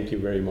 Sergi, thank you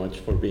very much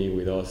for being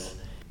with us.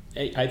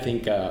 I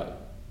think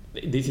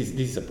this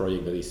is a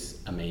project that is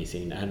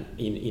amazing, and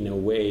in a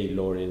way,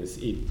 Lawrence,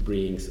 it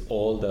brings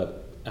all the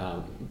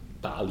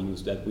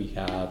values that we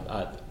have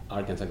at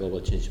Arkansas Global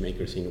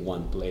Changemakers in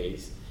one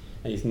place.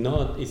 And it's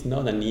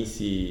not an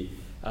easy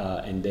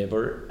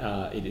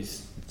endeavor. It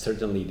is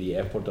certainly the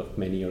effort of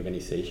many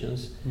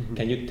organizations. Mm-hmm.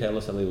 Can you tell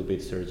us a little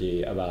bit,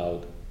 Sergi,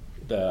 about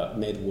the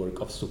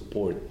network of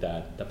support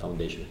that the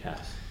foundation has?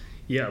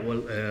 Yeah,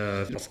 well,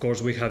 of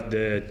course, we have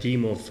the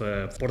team of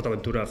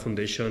PortAdventura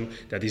Foundation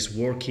that is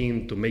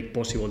working to make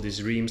possible these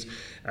dreams,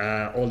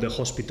 all the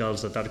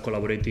hospitals that are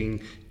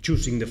collaborating,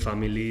 choosing the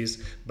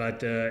families,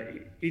 but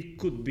it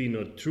could be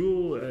not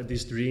true,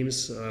 these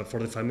dreams for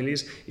the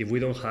families, if we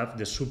don't have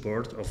the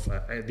support of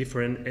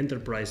different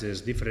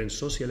enterprises, different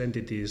social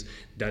entities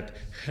that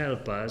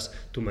help us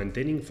to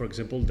maintaining, for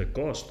example, the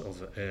cost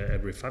of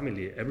every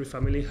family. Every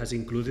family has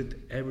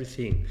included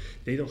everything.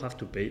 They don't have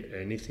to pay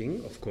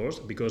anything, of course,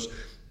 because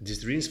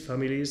these dreams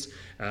families,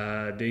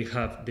 they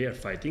are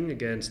fighting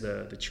against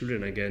the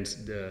children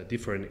against the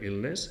different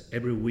illness.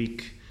 Every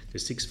week, the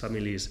 6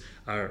 families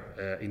are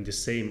in the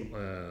same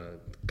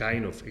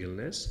kind of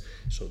illness,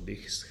 so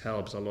this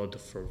helps a lot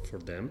for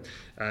them.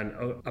 And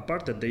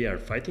apart that they are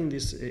fighting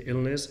this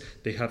illness,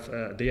 they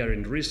are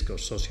in risk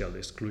of social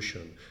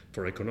exclusion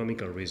for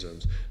economical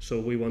reasons. So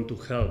we want to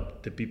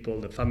help the people,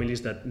 the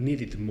families that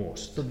need it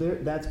most. So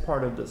that's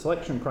part of the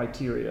selection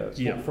criteria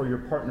for your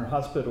partner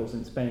hospitals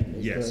in Spain,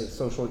 is yes. The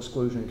social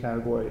exclusion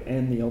category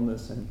and the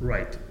illness.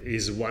 Right,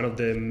 is one of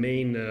the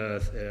main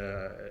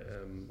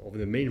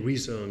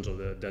reasons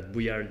that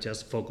we are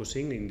just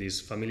focusing in these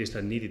families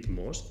that need it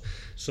most.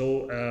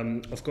 So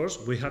of course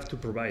we have to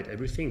provide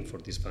everything for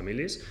these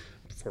families.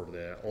 For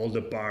all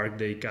the park,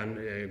 they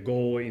can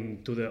go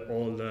into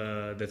all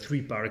the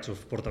 3 parks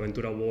of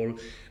PortAventura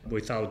World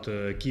without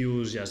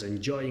queues, just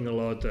enjoying a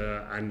lot.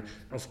 And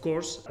of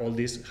course, all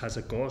this has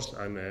a cost,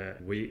 and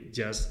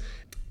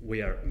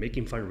we are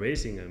making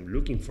fundraising and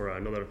looking for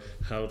another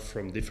help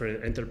from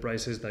different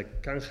enterprises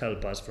that can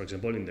help us, for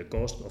example, in the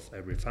cost of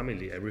every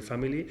family.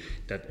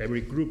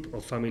 Every group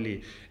of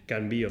family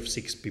can be of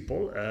 6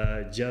 people.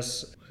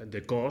 Just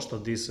the cost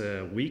of this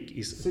week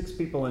is 6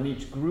 people in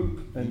each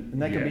group, and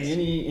that can yes.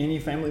 be any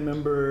family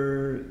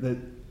member. That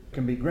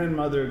can be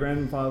grandmother,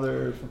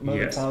 grandfather,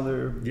 mother, yes.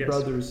 father, yes.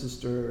 brother,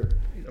 sister.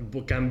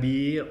 Can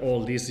be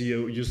all this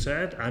you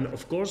said, and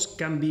of course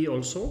can be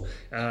also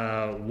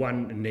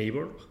one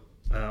neighbor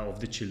of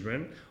the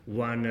children,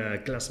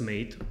 one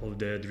classmate of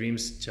the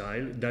Dreams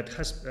child that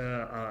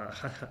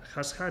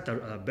has had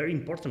a very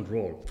important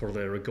role for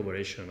the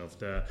recuperation of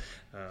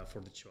for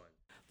the child.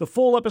 The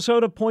full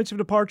episode of Points of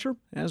Departure,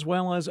 as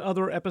well as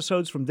other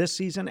episodes from this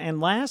season and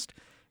last,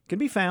 can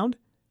be found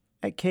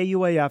at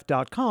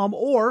KUAF.com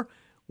or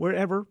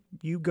wherever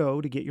you go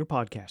to get your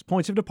podcast.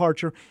 Points of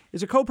Departure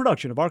is a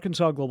co-production of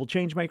Arkansas Global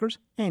Changemakers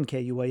and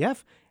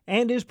KUAF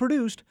and is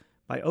produced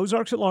by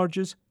Ozarks at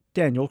Large's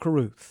Daniel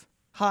Carruth.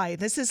 Hi,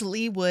 this is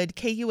Lee Wood,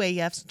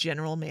 KUAF's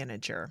General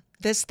Manager.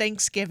 This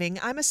Thanksgiving,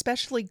 I'm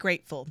especially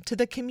grateful to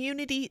the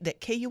community that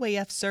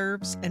KUAF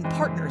serves and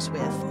partners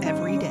with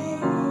every day.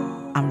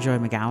 I'm Joy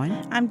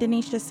McGowan. I'm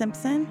Denisha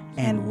Simpson,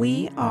 and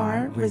we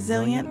are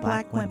Resilient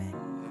Black Women.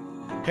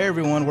 Hey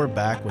everyone, we're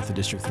back with the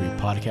District 3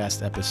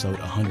 podcast, episode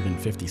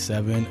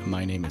 157.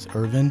 My name is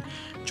Irvin.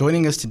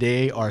 Joining us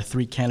today are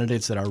 3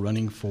 candidates that are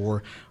running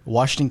for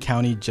Washington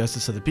County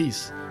Justice of the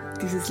Peace.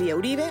 This is Leah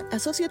Uribe,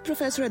 Associate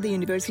Professor at the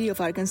University of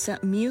Arkansas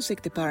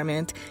Music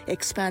Department,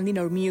 expanding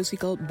our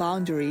musical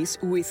boundaries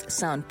with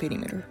Sound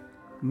Perimeter.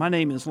 My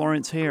name is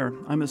Lawrence Hare.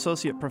 I'm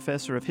Associate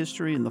Professor of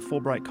History in the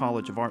Fulbright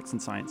College of Arts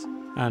and Science.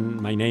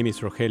 And my name is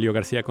Rogelio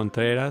Garcia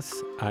Contreras.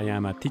 I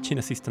am a teaching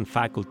assistant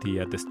faculty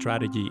at the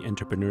Strategy,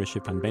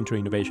 Entrepreneurship, and Venture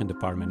Innovation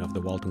Department of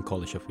the Walton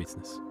College of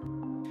Business.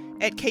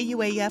 At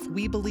KUAF,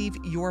 we believe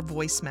your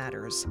voice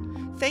matters.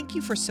 Thank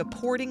you for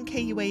supporting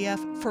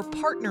KUAF, for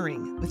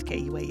partnering with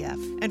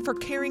KUAF, and for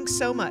caring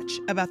so much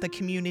about the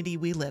community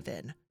we live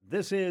in.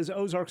 This is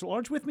Ozarks at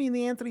Large. With me in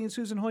the Anthony and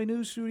Susan Hoy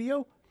News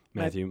Studio,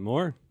 Matthew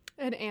Moore.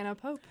 And Anna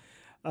Pope.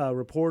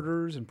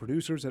 Reporters and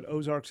producers at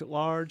Ozarks at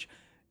Large.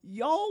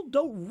 Y'all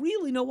don't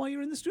really know why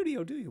you're in the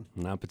studio, do you?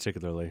 Not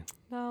particularly.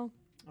 No.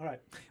 All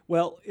right.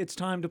 Well, it's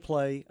time to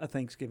play a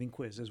Thanksgiving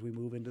quiz as we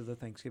move into the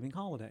Thanksgiving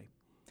holiday.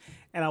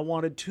 And I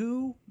wanted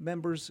 2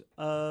 members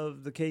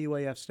of the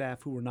KUAF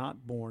staff who were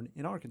not born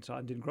in Arkansas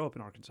and didn't grow up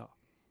in Arkansas.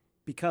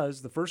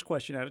 Because the first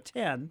question out of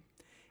 10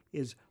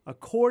 is,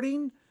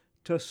 according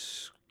to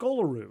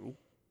Scholaroo.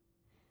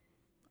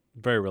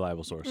 Very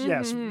reliable source.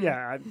 Yes,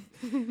 yeah.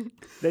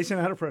 They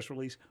sent out a press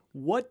release.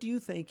 What do you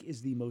think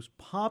is the most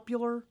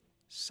popular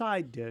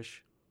side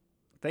dish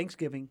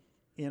Thanksgiving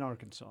in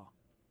Arkansas?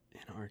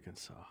 In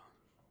Arkansas.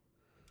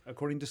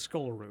 According to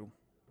Scholaroo.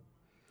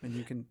 And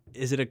you can...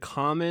 Is it a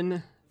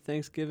common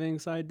Thanksgiving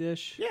side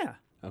dish? Yeah.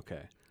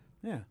 Okay.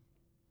 Yeah.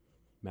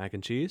 Mac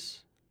and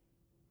cheese?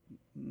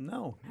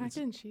 No. Mac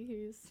and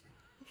cheese.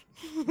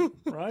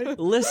 Right?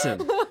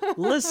 Listen.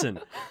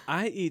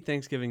 I eat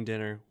Thanksgiving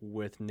dinner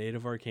with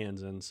native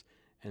Arkansans,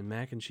 and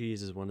mac and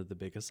cheese is one of the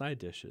biggest side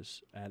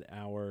dishes at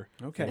our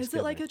Thanksgiving. Is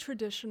it like a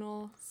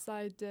traditional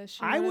side dish?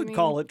 I would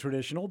call it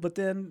traditional, but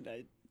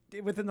then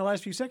within the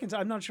last few seconds,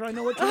 I'm not sure I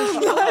know what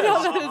traditional is. I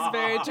know that is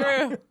very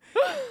true.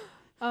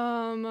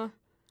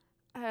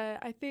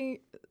 I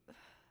think,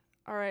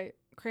 all right,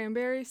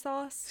 cranberry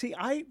sauce. See,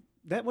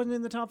 that wasn't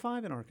in the top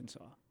 5 in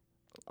Arkansas.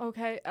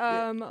 Okay.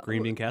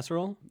 Green bean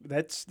casserole?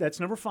 That's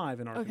number 5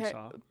 in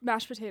Arkansas. Okay.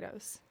 Mashed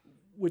potatoes.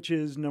 Which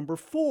is number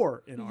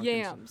 4 in Arkansas.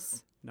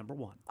 Yams. Number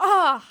 1.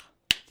 Ah!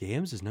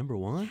 Yams is number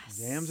 1? Yes.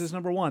 Yams is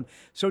number 1.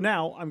 So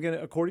now I'm going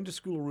to, according to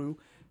Scholaroo,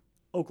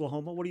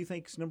 Oklahoma, what do you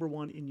think is number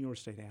 1 in your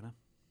state, Anna?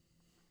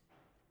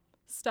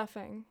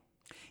 Stuffing.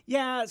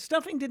 Yeah,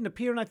 stuffing didn't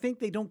appear, and I think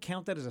they don't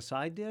count that as a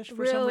side dish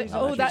for some Really? reason.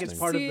 Oh, I think it's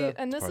part of the.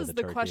 And this is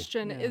the turkey.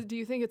 question: Yeah. do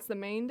you think it's the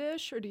main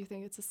dish or do you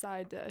think it's a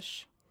side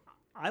dish?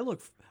 I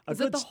look. Is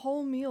it the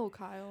whole meal,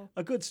 Kyle?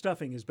 A good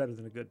stuffing is better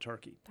than a good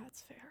turkey.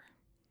 That's fair.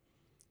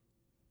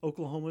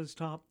 Oklahoma's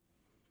top.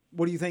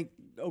 What do you think?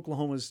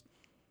 Oklahoma's.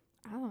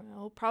 I don't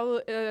know.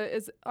 Probably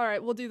is. All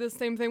right, we'll do the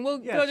same thing.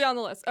 We'll Yes. go down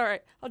the list. All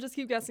right, I'll just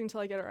keep guessing until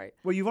I get it right.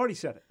 Well, you've already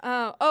said it.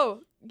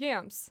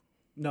 Yams.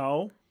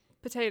 No.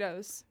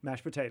 Potatoes.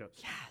 Mashed potatoes.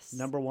 Yes.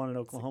 Number 1 in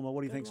Oklahoma.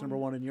 What do you good think's number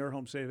 1 in your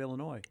home state of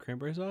Illinois?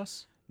 Cranberry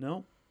sauce?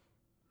 No.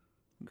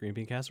 Green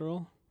bean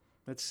casserole?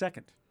 That's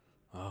second.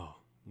 Oh,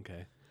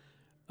 okay.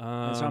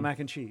 That's not mac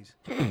and cheese.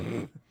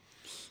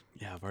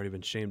 Yeah, I've already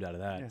been shamed out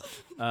of that.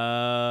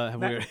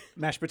 Yeah.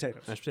 Mashed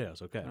potatoes. Mashed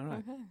potatoes, okay. All right.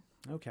 Okay.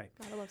 Okay.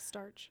 Gotta love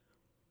starch.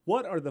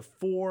 What are the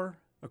 4,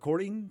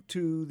 according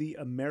to the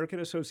American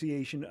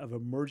Association of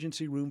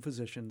Emergency Room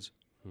Physicians,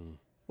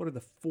 what are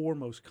the 4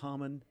 most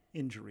common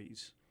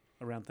injuries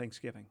around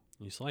Thanksgiving?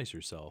 You slice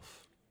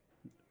yourself.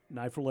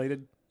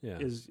 Knife-related Yeah.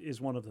 is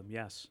one of them,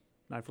 yes.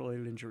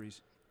 Knife-related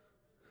injuries.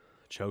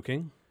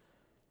 Choking?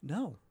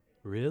 No.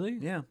 Really?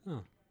 Yeah.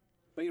 Oh.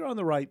 But you're on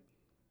the right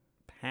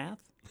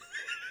path.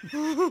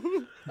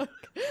 On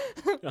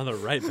the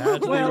right path to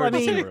the Well, I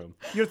emergency mean, room.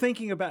 you're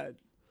thinking about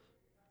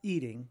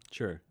eating.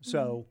 Sure.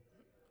 So.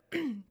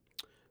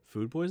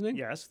 Food poisoning?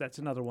 Yes, that's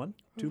another one.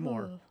 2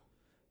 more.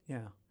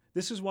 Yeah.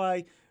 This is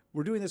why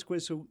we're doing this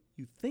quiz, so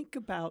you think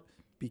about,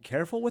 be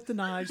careful with the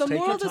knives. The take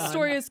moral your of the time.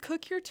 story is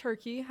cook your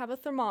turkey, have a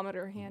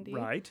thermometer handy.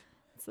 Right.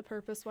 That's the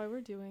purpose why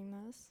we're doing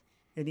this.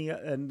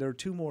 And there are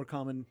 2 more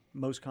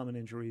most common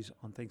injuries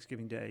on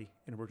Thanksgiving Day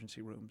in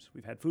emergency rooms.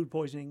 We've had food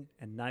poisoning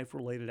and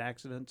knife-related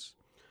accidents.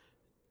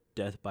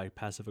 Death by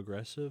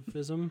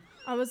passive-aggressivism?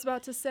 I was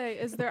about to say,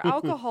 is there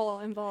alcohol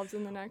involved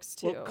in the next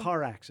 2? Well,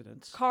 car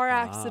accidents. Car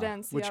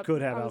accidents, Which yep.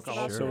 could have I was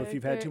alcohol. about So to if say,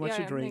 you've had too much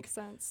to yeah, drink, makes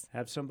sense.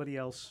 have somebody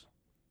else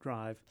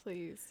drive.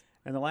 Please.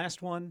 And the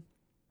last one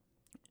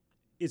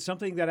is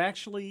something that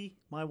actually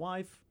my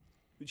wife,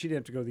 she didn't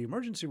have to go to the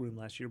emergency room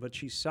last year, but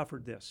she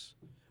suffered this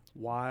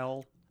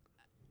while.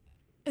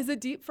 Is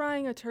it deep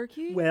frying a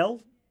turkey? Well.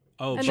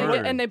 Oh, and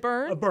burn. They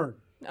burn? A burn.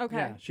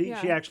 Okay.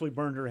 Yeah, she actually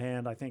burned her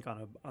hand, I think,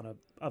 on a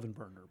oven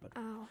burner. But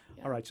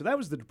all right, so that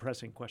was the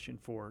depressing question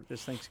for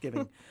this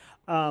Thanksgiving.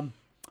 Do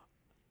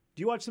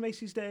you watch the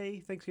Macy's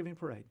Day Thanksgiving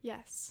Parade?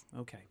 Yes.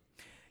 Okay.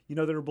 You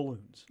know there are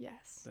balloons.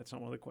 Yes. That's not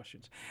one of the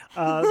questions.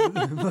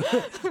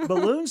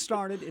 Balloons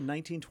started in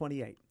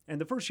 1928,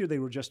 and the first year they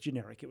were just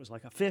generic. It was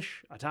like a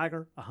fish, a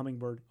tiger, a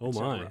hummingbird. Oh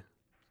my!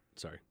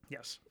 Sorry.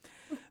 Yes.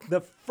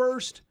 The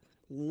first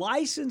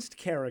licensed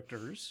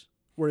characters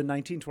were in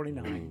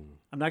 1929.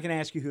 I'm not going to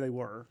ask you who they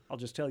were. I'll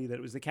just tell you that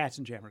it was the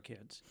Katzenjammer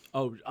Kids.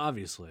 Oh,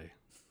 obviously.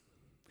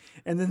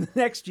 And then the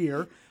next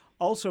year,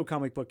 also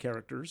comic book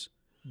characters,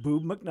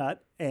 Boob McNutt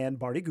and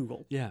Barty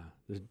Google. Yeah,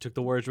 they took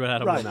the words right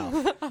out of my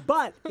mouth.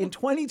 But in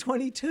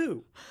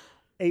 2022,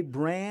 a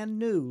brand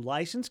new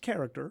licensed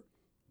character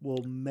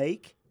will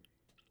make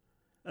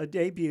a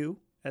debut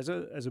as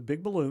a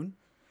big balloon.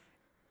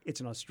 It's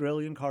an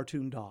Australian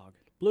cartoon dog.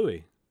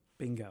 Bluey.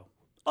 Bingo.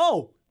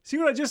 Oh, see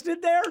what I just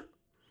did there?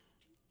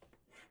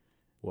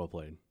 Well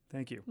played.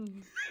 Thank you.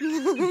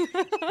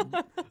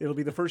 It'll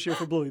be the first year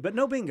for Bluey, but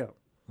no bingo.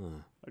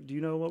 Do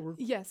you know what we're?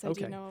 Yes, I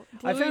do know.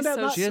 I found out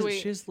so she has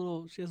sweet. She has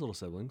little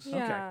siblings.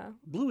 Yeah. Okay.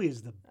 Bluey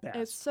is the best.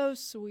 It's so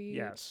sweet.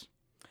 Yes.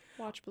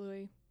 Watch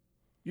Bluey.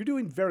 You're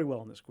doing very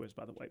well in this quiz,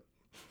 by the way.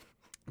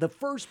 The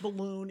first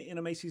balloon in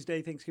a Macy's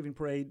Day Thanksgiving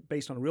Parade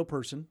based on a real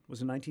person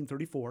was in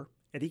 1934,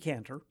 Eddie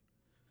Cantor.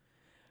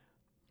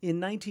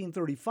 In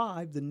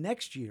 1935, the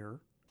next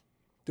year,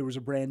 there was a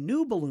brand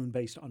new balloon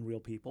based on real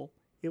people.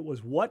 It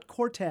was what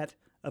quartet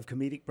of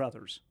comedic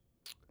brothers?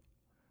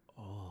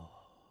 Oh.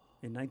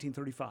 In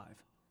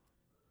 1935.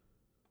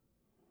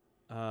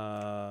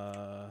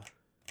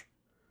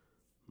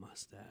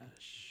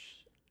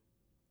 Mustache.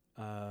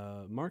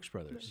 Marx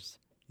Brothers.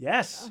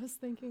 Yes. I was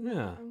thinking.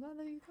 Yeah. I'm glad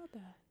that you got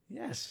that.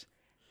 Yes.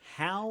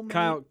 How many?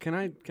 Kyle, can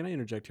I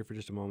interject here for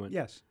just a moment?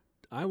 Yes.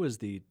 I was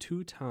the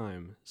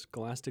 2-time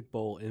Scholastic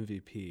Bowl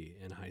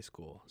MVP in high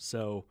school,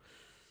 so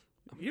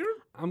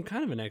I'm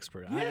kind of an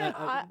expert. Yeah,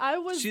 I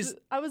was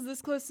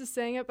this close to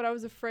saying it, but I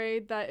was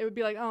afraid that it would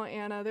be like, oh,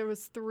 Anna, there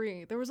was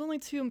 3. There was only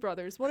 2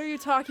 brothers. What are you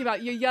talking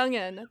about, you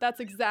youngin'?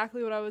 That's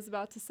exactly what I was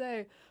about to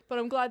say, but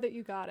I'm glad that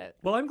you got it.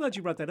 Well, I'm glad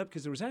you brought that up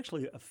because there was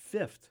actually a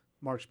 5th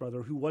Marx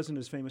brother who wasn't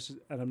as famous,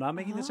 and I'm not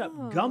making this up,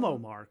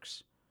 Gummo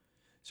Marx.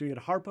 So you had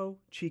Harpo,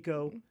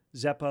 Chico,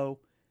 Zeppo,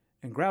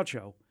 and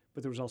Groucho,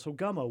 but there was also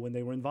Gummo when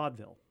they were in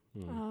vaudeville.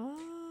 Oh.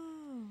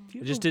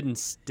 It just didn't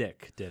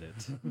stick, did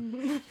it?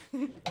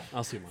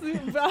 I'll see more.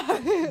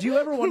 Do you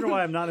ever wonder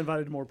why I'm not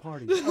invited to more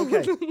parties?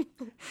 Okay.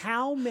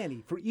 How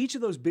many, for each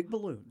of those big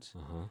balloons,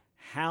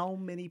 how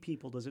many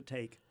people does it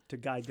take to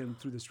guide them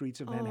through the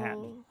streets of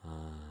Manhattan?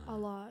 A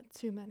lot.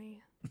 Too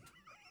many.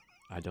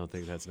 I don't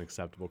think that's an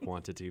acceptable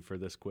quantity for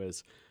this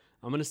quiz.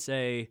 I'm going to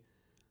say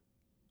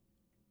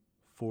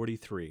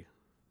 43.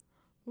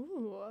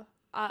 Ooh.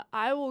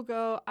 I'll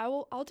do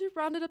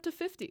round it up to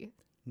 50.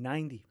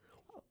 90.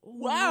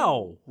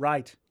 Wow.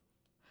 Right.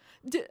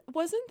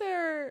 Wasn't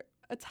there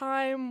a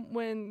time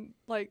when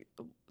like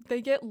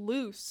they get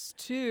loose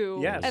too?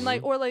 Yes. And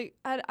like, or like,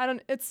 I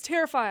don't, it's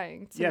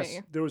terrifying to me.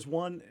 Yes, there was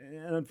one,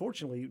 and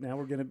unfortunately, now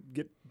we're going to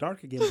get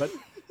dark again, but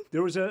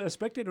there was a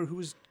spectator who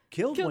was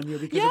killed one year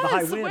because of the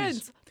high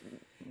winds.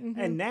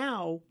 Mm-hmm. And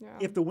now,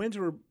 if the winds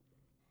are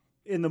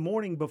in the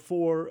morning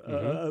before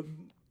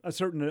a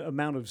certain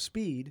amount of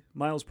speed,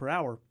 miles per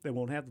hour, they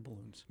won't have the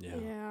balloons.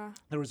 Yeah.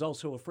 There was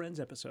also a Friends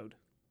episode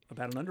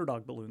about an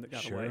underdog balloon that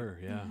got away. Sure,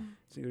 yeah.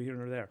 It's neither here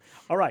nor there.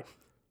 All right.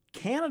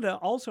 Canada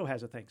also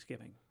has a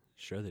Thanksgiving.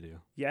 Sure they do.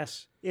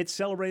 Yes. It's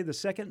celebrated the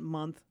second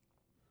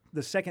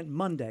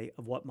Monday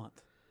of what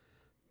month?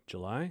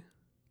 July?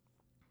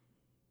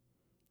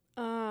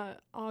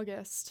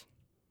 August.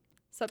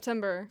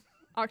 September.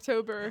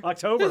 October.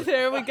 October.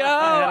 There we go.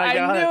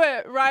 I knew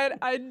it. Right.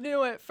 I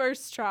knew it.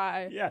 First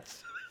try.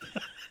 Yes.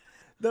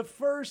 The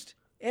first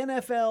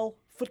NFL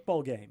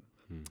football game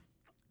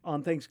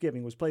on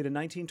Thanksgiving was played in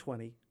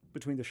 1920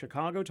 between the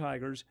Chicago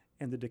Tigers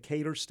and the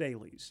Decatur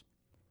Staleys.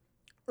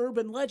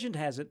 Urban legend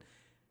has it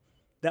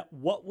that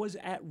what was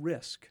at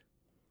risk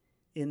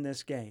in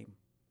this game?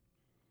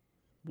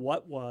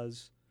 What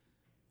was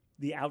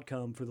the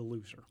outcome for the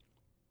loser?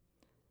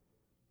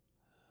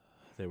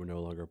 They were no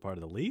longer a part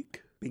of the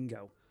league?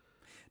 Bingo.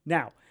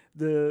 Now,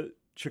 the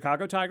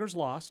Chicago Tigers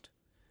lost.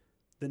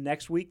 The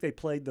next week, they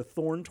played the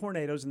Thorn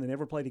Tornadoes, and they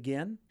never played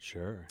again.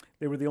 Sure.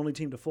 They were the only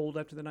team to fold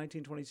after the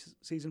 1920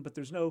 season, but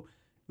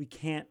we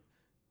can't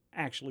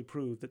actually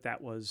prove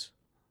that was.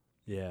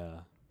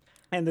 Yeah.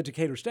 And the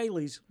Decatur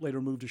Staleys later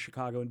moved to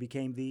Chicago and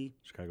became the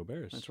Chicago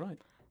Bears. That's right.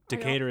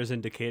 Decatur is in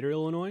Decatur,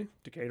 Illinois?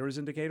 Decatur is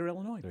in Decatur,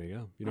 Illinois. There you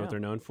go. You know what they're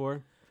known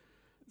for?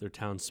 Their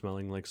town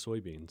smelling like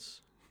soybeans.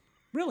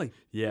 Really?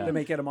 Yeah. They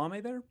make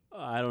edamame there?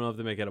 I don't know if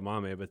they make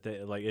edamame, but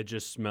it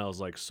just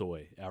smells like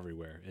soy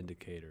everywhere in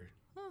Decatur.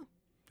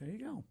 There you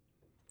go.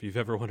 If you've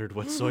ever wondered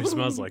what soy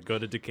smells like, go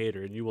to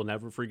Decatur and you will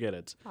never forget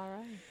it. All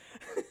right.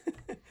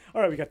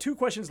 All right, we got 2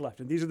 questions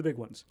left, and these are the big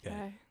ones.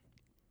 Okay.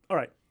 All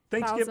right.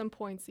 1,000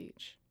 points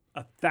each.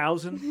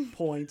 1,000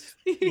 points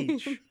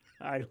each.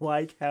 I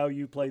like how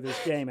you play this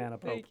game, Anna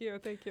Pope. Thank you.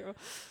 Thank you.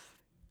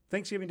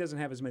 Thanksgiving doesn't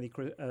have as many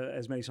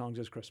songs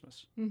as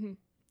Christmas. Mm-hmm.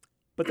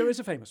 But there is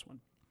a famous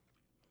one.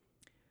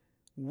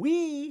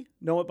 We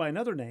know it by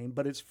another name,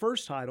 but its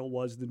first title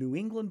was the New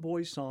England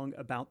Boys Song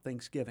About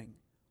Thanksgiving.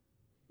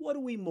 What do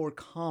we more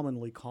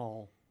commonly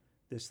call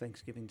this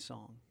Thanksgiving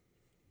song?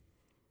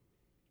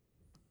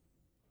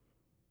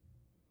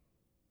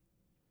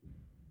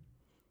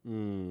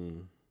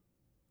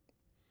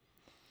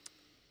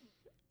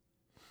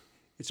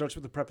 It starts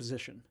with a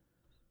preposition.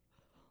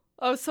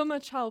 Oh, so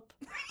much help.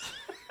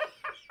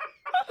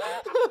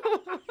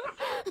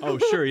 Oh,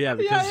 sure, yeah.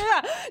 Because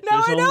No,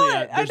 I know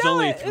it. There's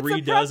only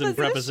 3 dozen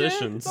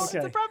prepositions. It's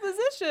a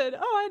preposition.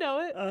 Oh, I know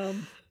it.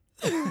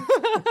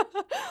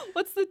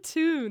 What's the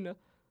tune?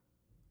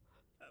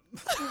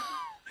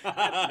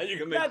 You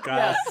can make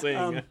Kyle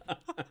sing.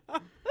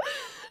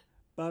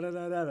 Over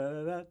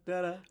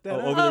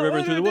the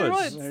river through the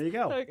woods. There you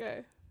go.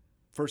 Okay.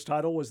 First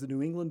title was the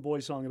New England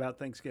Boys Song About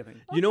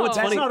Thanksgiving. You know what's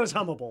That's funny? not as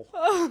hummable.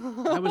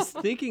 I was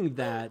thinking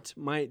that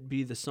might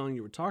be the song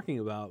you were talking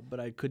about,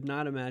 but I could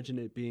not imagine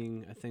it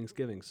being a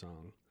Thanksgiving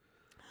song.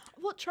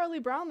 Well, Charlie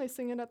Brown, they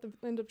sing it at the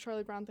end of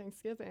Charlie Brown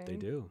Thanksgiving. They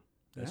do.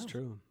 That's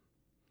true.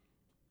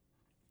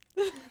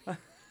 You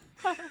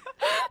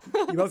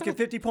both get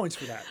 50 points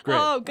for that. Great.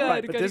 Oh, good.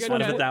 Right, but good, this good,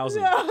 one's good.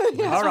 1,000. Yeah.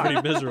 That's pretty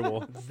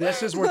miserable.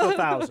 This is worth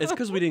 1,000. It's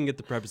because we didn't get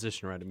the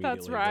preposition right immediately.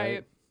 That's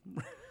right.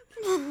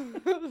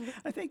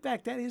 I think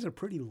back, that is a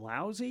pretty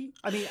lousy,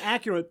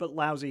 accurate but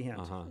lousy hint.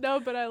 No,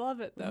 but I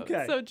love it, though.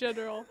 Okay. It's so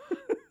general.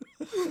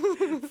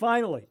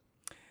 Finally,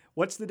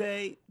 what's the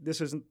day?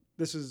 This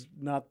is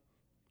not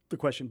the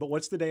question, but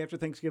what's the day after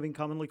Thanksgiving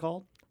commonly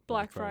called?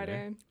 Black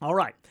Friday. All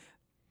right.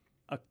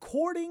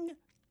 According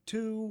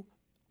to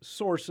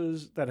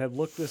sources that have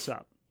looked this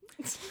up,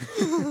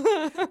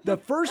 the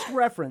first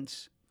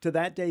reference to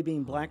that day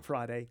being Black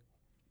Friday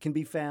can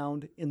be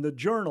found in the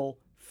journal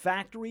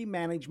Factory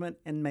Management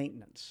and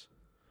Maintenance.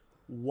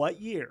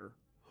 What year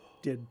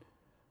did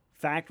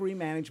Factory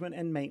Management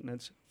and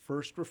Maintenance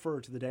first refer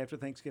to the day after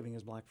Thanksgiving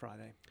as Black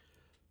Friday?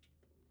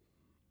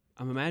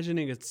 I'm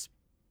imagining it's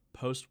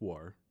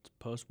post-war. It's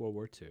post-World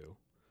War II.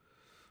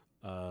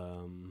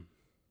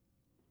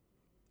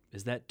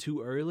 Is that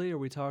too early? Are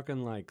we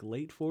talking like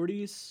late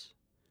 40s?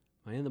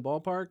 Am I in the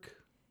ballpark?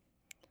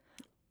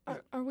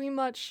 Are we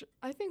much?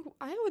 I think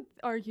I would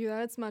argue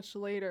that it's much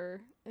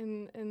later,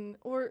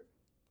 or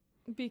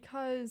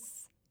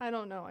because I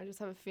don't know. I just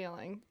have a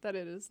feeling that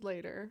it is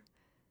later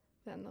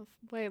than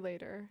way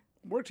later.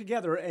 Work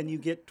together, and you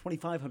get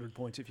 2,500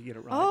 points if you get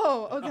it right.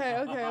 Oh,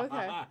 okay.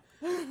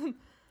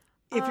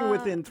 If you're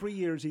within 3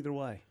 years either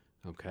way.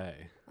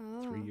 Okay.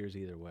 3 years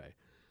either way.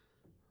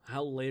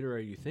 How later are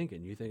you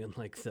thinking? You thinking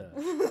like the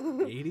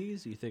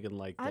 80s? You thinking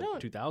like the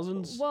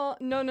 2000s? Well,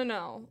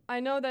 no. I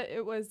know that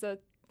it was a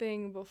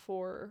thing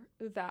before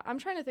that. I'm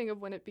trying to think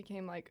of when it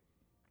became like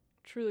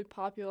truly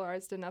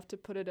popularized enough to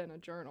put it in a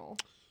journal.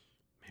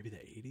 Maybe the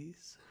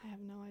 80s? I have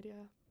no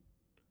idea.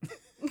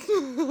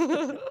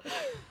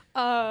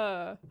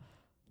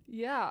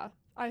 Yeah,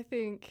 I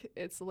think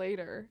it's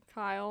later.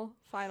 Kyle,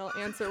 final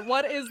answer.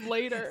 What is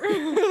later?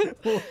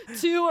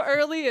 Too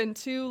early and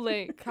too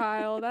late,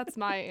 Kyle. That's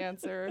my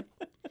answer.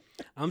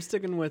 I'm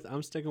sticking with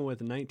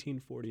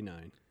 1949.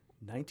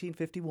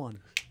 1951.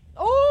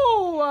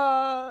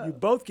 Oh! You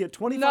both get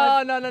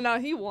 25. No.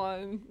 He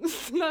won.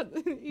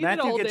 He did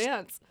a whole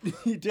dance.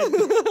 He did.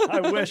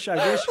 I wish.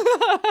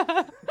 That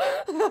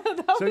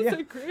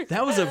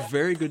was a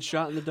very good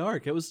shot in the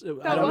dark. It was.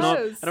 I don't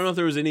know if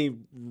there was any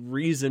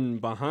reason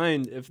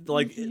behind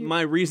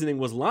my reasoning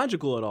was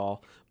logical at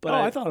all. But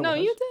I thought it was. No,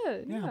 you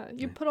did. Yeah.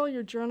 You put all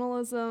your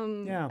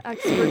journalism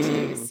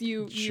expertise.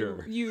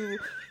 You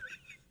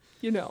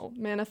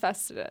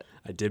manifested it.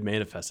 I did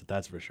manifest it,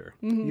 that's for sure.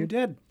 Mm-hmm. You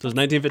did. So it was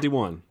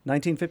 1951.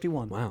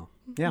 1951. Wow.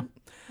 Yeah.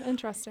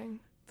 Interesting.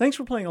 Thanks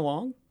for playing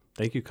along.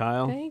 Thank you,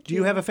 Kyle. Thank Do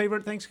you have a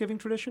favorite Thanksgiving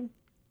tradition?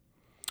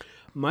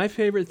 My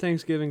favorite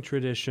Thanksgiving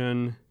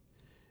tradition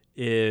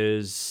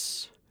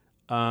is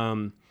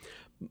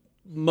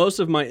most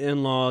of my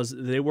in-laws,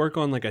 they work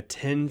on like a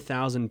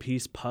 10,000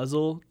 piece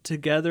puzzle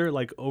together,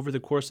 like over the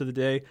course of the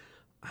day.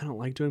 I don't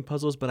like doing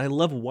puzzles, but I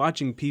love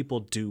watching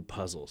people do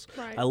puzzles.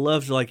 Right. I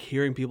love like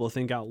hearing people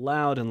think out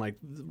loud, and like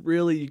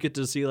really you get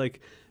to see like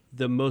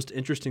the most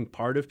interesting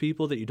part of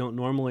people that you don't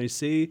normally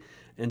see.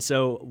 And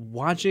so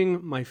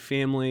watching my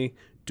family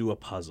do a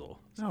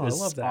puzzle,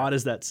 as as odd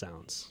as that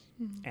sounds.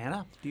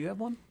 Anna, do you have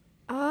one?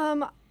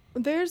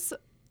 There's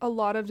a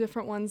lot of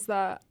different ones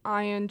that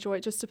I enjoy.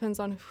 It just depends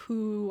on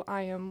who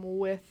I am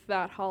with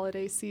that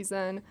holiday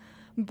season.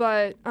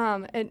 But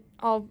it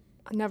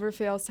never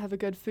fails to have a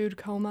good food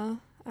coma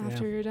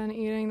after you're done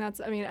eating.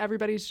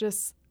 Everybody's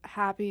just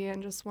happy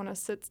and just want to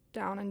sit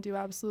down and do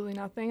absolutely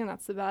nothing, and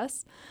that's the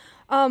best.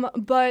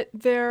 But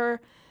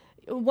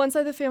one side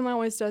of the family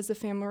always does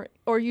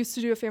used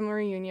to do a family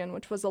reunion,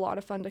 which was a lot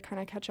of fun to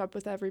kind of catch up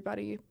with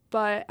everybody.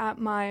 But at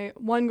my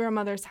one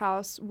grandmother's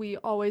house, we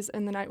always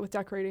end the night with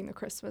decorating the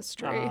Christmas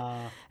tree.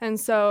 And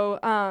so,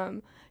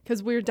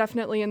 because we're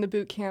definitely in the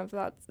boot camp,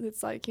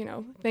 it's like,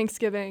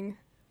 Thanksgiving,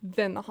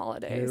 then the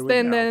holidays,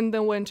 then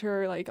the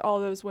winter, like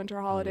all those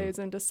winter holidays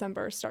in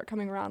December start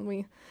coming around.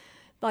 We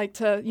like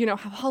to, have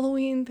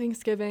Halloween,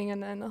 Thanksgiving,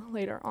 and then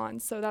later on.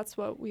 So that's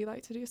what we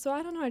like to do. So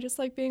I don't know. I just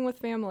like being with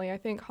family. I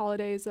think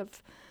holidays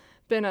have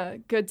been a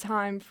good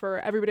time for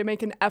everybody to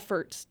make an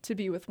effort to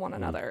be with one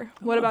another.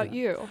 What about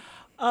you?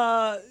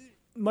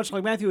 Much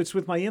like Matthew, it's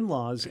with my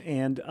in-laws,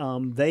 and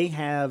they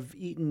have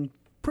eaten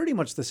pretty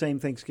much the same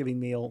Thanksgiving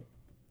meal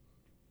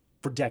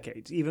for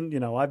decades.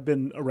 Even, I've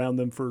been around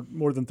them for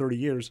more than 30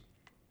 years.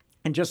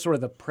 And just sort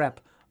of the prep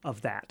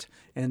of that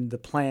and the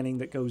planning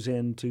that goes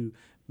into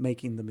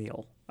making the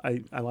meal.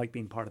 I like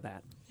being part of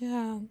that.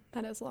 Yeah,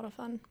 that is a lot of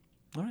fun.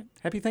 All right.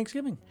 Happy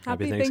Thanksgiving.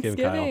 Happy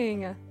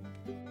Thanksgiving. Kyle.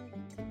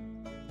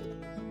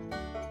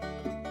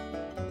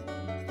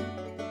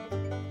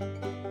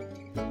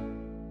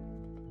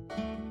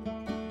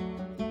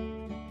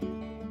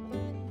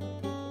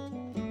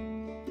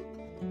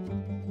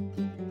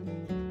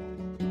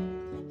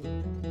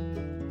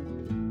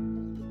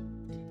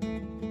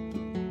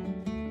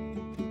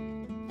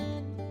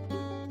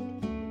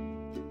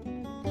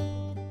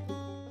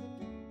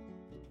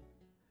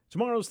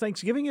 Tomorrow's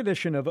Thanksgiving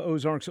edition of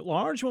Ozarks at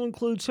Large will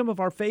include some of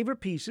our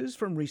favorite pieces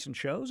from recent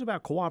shows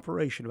about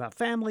cooperation, about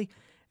family,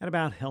 and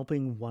about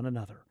helping one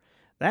another.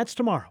 That's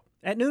tomorrow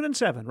at noon and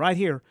 7 right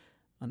here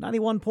on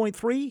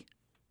 91.3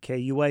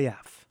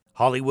 KUAF.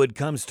 Hollywood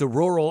comes to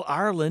rural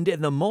Ireland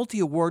in the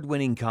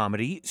multi-award-winning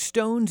comedy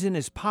Stones in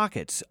His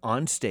Pockets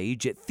on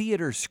stage at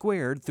Theatre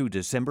Squared through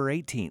December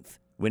 18th.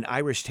 When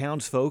Irish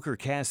townsfolk are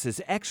cast as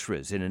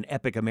extras in an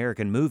epic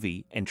American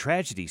movie and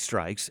tragedy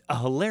strikes, a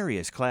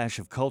hilarious clash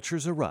of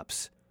cultures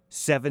erupts.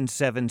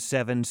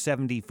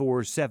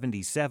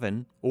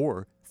 777-7477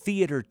 or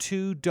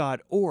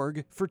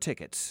theater2.org for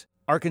tickets.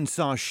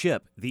 Arkansas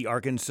SHIP, the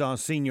Arkansas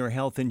Senior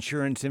Health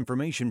Insurance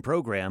Information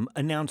Program,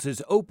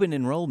 announces open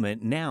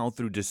enrollment now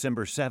through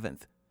December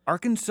 7th.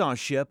 Arkansas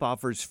SHIP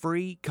offers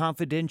free,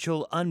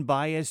 confidential,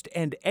 unbiased,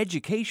 and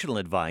educational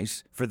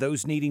advice for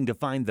those needing to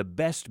find the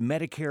best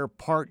Medicare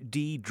Part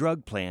D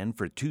drug plan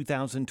for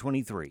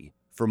 2023.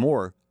 For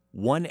more,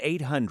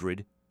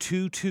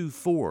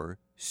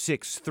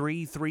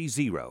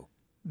 1-800-224-6330.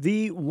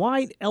 The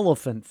White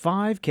Elephant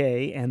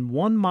 5K and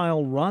 1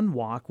 mile run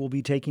walk will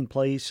be taking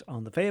place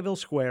on the Fayetteville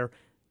Square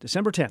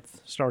December 10th,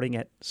 starting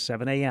at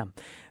 7 a.m.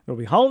 There will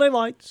be holiday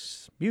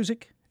lights,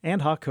 music,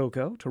 and hot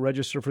cocoa. To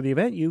register for the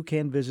event, you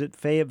can visit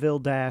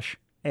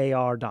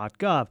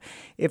fayetteville-ar.gov.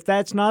 If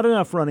that's not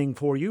enough running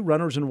for you,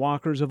 runners and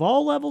walkers of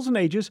all levels and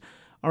ages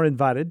are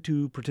invited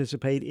to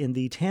participate in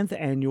the 10th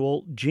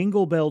annual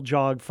Jingle Bell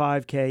Jog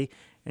 5K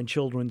and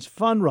Children's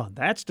Fun Run.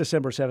 That's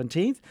December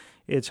 17th.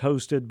 It's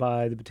hosted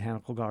by the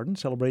Botanical Garden,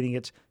 celebrating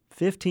its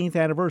 15th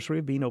anniversary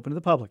of being open to the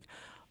public.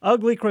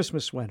 Ugly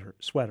Christmas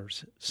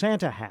sweaters,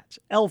 Santa hats,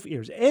 elf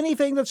ears,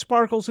 anything that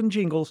sparkles and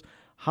jingles,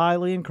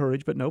 highly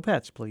encouraged, but no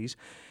pets, please.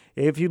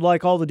 If you'd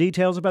like all the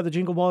details about the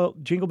Jingle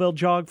Bell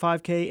Jog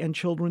 5K and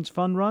Children's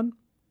Fun Run,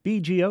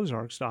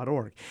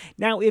 bgozarks.org.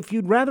 Now, if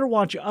you'd rather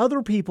watch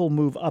other people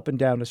move up and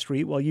down the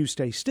street while you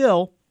stay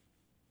still,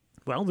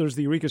 well, there's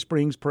the Eureka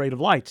Springs Parade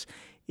of Lights.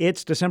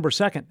 It's December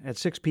 2nd at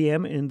 6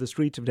 p.m. in the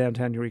streets of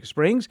downtown Eureka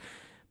Springs.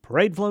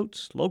 Parade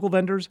floats, local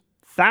vendors,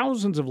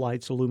 thousands of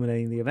lights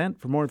illuminating the event.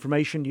 For more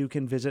information, you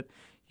can visit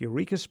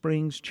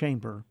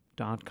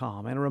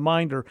eurekasprings.chamber.com. And a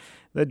reminder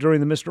that during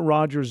the Mr.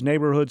 Rogers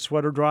Neighborhood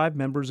Sweater Drive,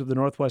 members of the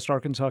Northwest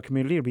Arkansas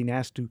community are being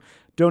asked to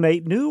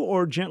donate new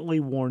or gently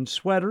worn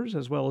sweaters,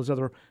 as well as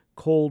other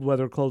cold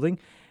weather clothing,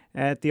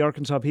 at the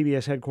Arkansas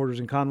PBS headquarters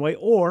in Conway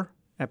or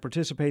at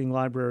participating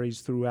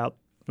libraries throughout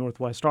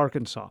Northwest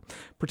Arkansas.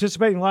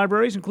 Participating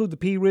libraries include the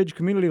Pea Ridge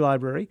Community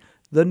Library,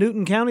 the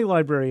Newton County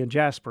Library in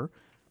Jasper,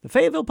 the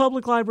Fayetteville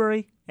Public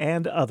Library,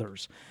 and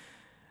others.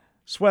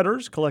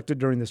 Sweaters collected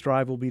during this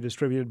drive will be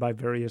distributed by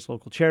various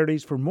local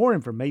charities. For more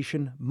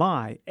information,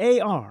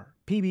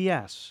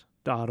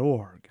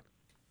 myarpbs.org.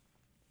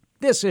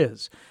 This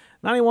is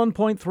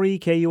 91.3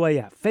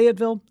 KUAF,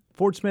 Fayetteville,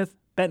 Fort Smith,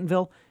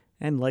 Bentonville,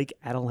 and Lake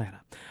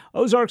Atalanta.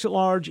 Ozarks at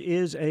Large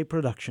is a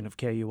production of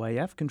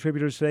KUAF.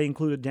 Contributors today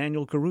included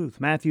Daniel Caruth,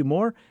 Matthew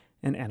Moore,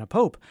 and Anna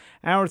Pope.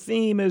 Our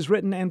theme is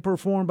written and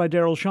performed by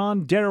Daryl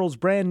Shawn. Daryl's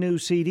brand new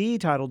CD,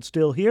 titled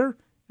Still Here,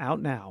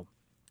 out now.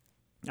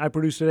 I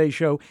produce today's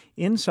show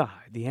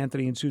inside the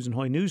Anthony and Susan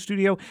Hoy News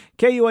Studio.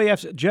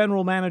 KUAF's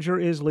general manager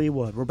is Lee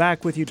Wood. We're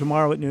back with you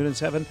tomorrow at noon and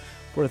 7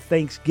 for a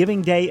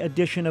Thanksgiving Day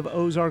edition of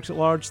Ozarks at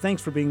Large.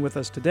 Thanks for being with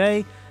us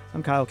today.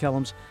 I'm Kyle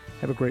Kellums.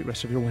 Have a great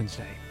rest of your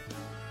Wednesday.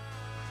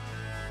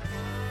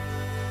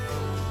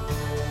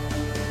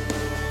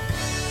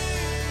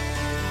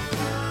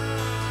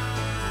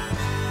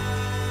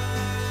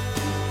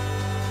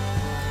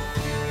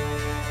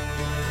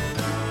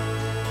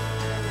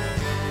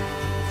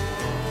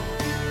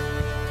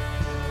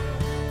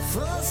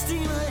 Full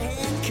steam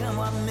ahead, come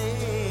what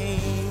may.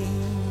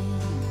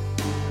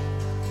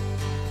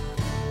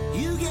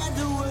 You got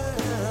the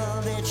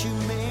world that you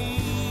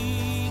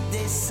make,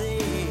 they say.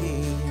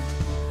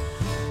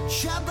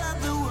 Chop up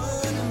the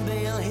wood and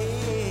bale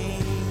hay.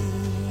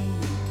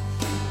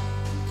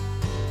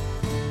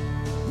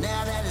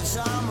 Now that it's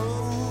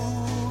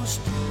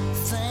almost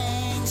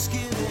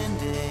Thanksgiving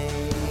Day.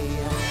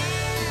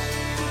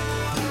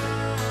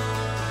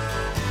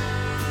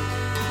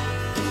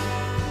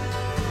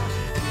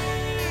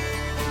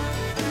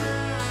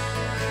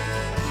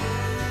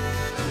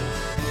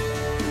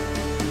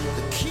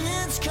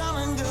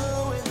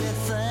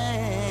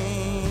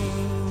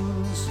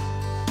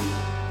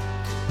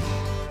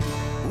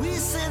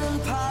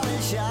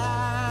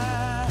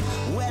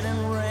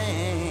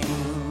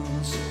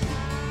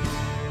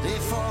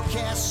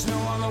 Forecast snow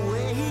on the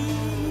way,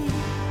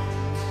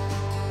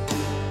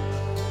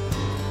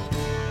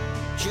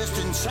 just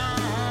in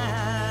time.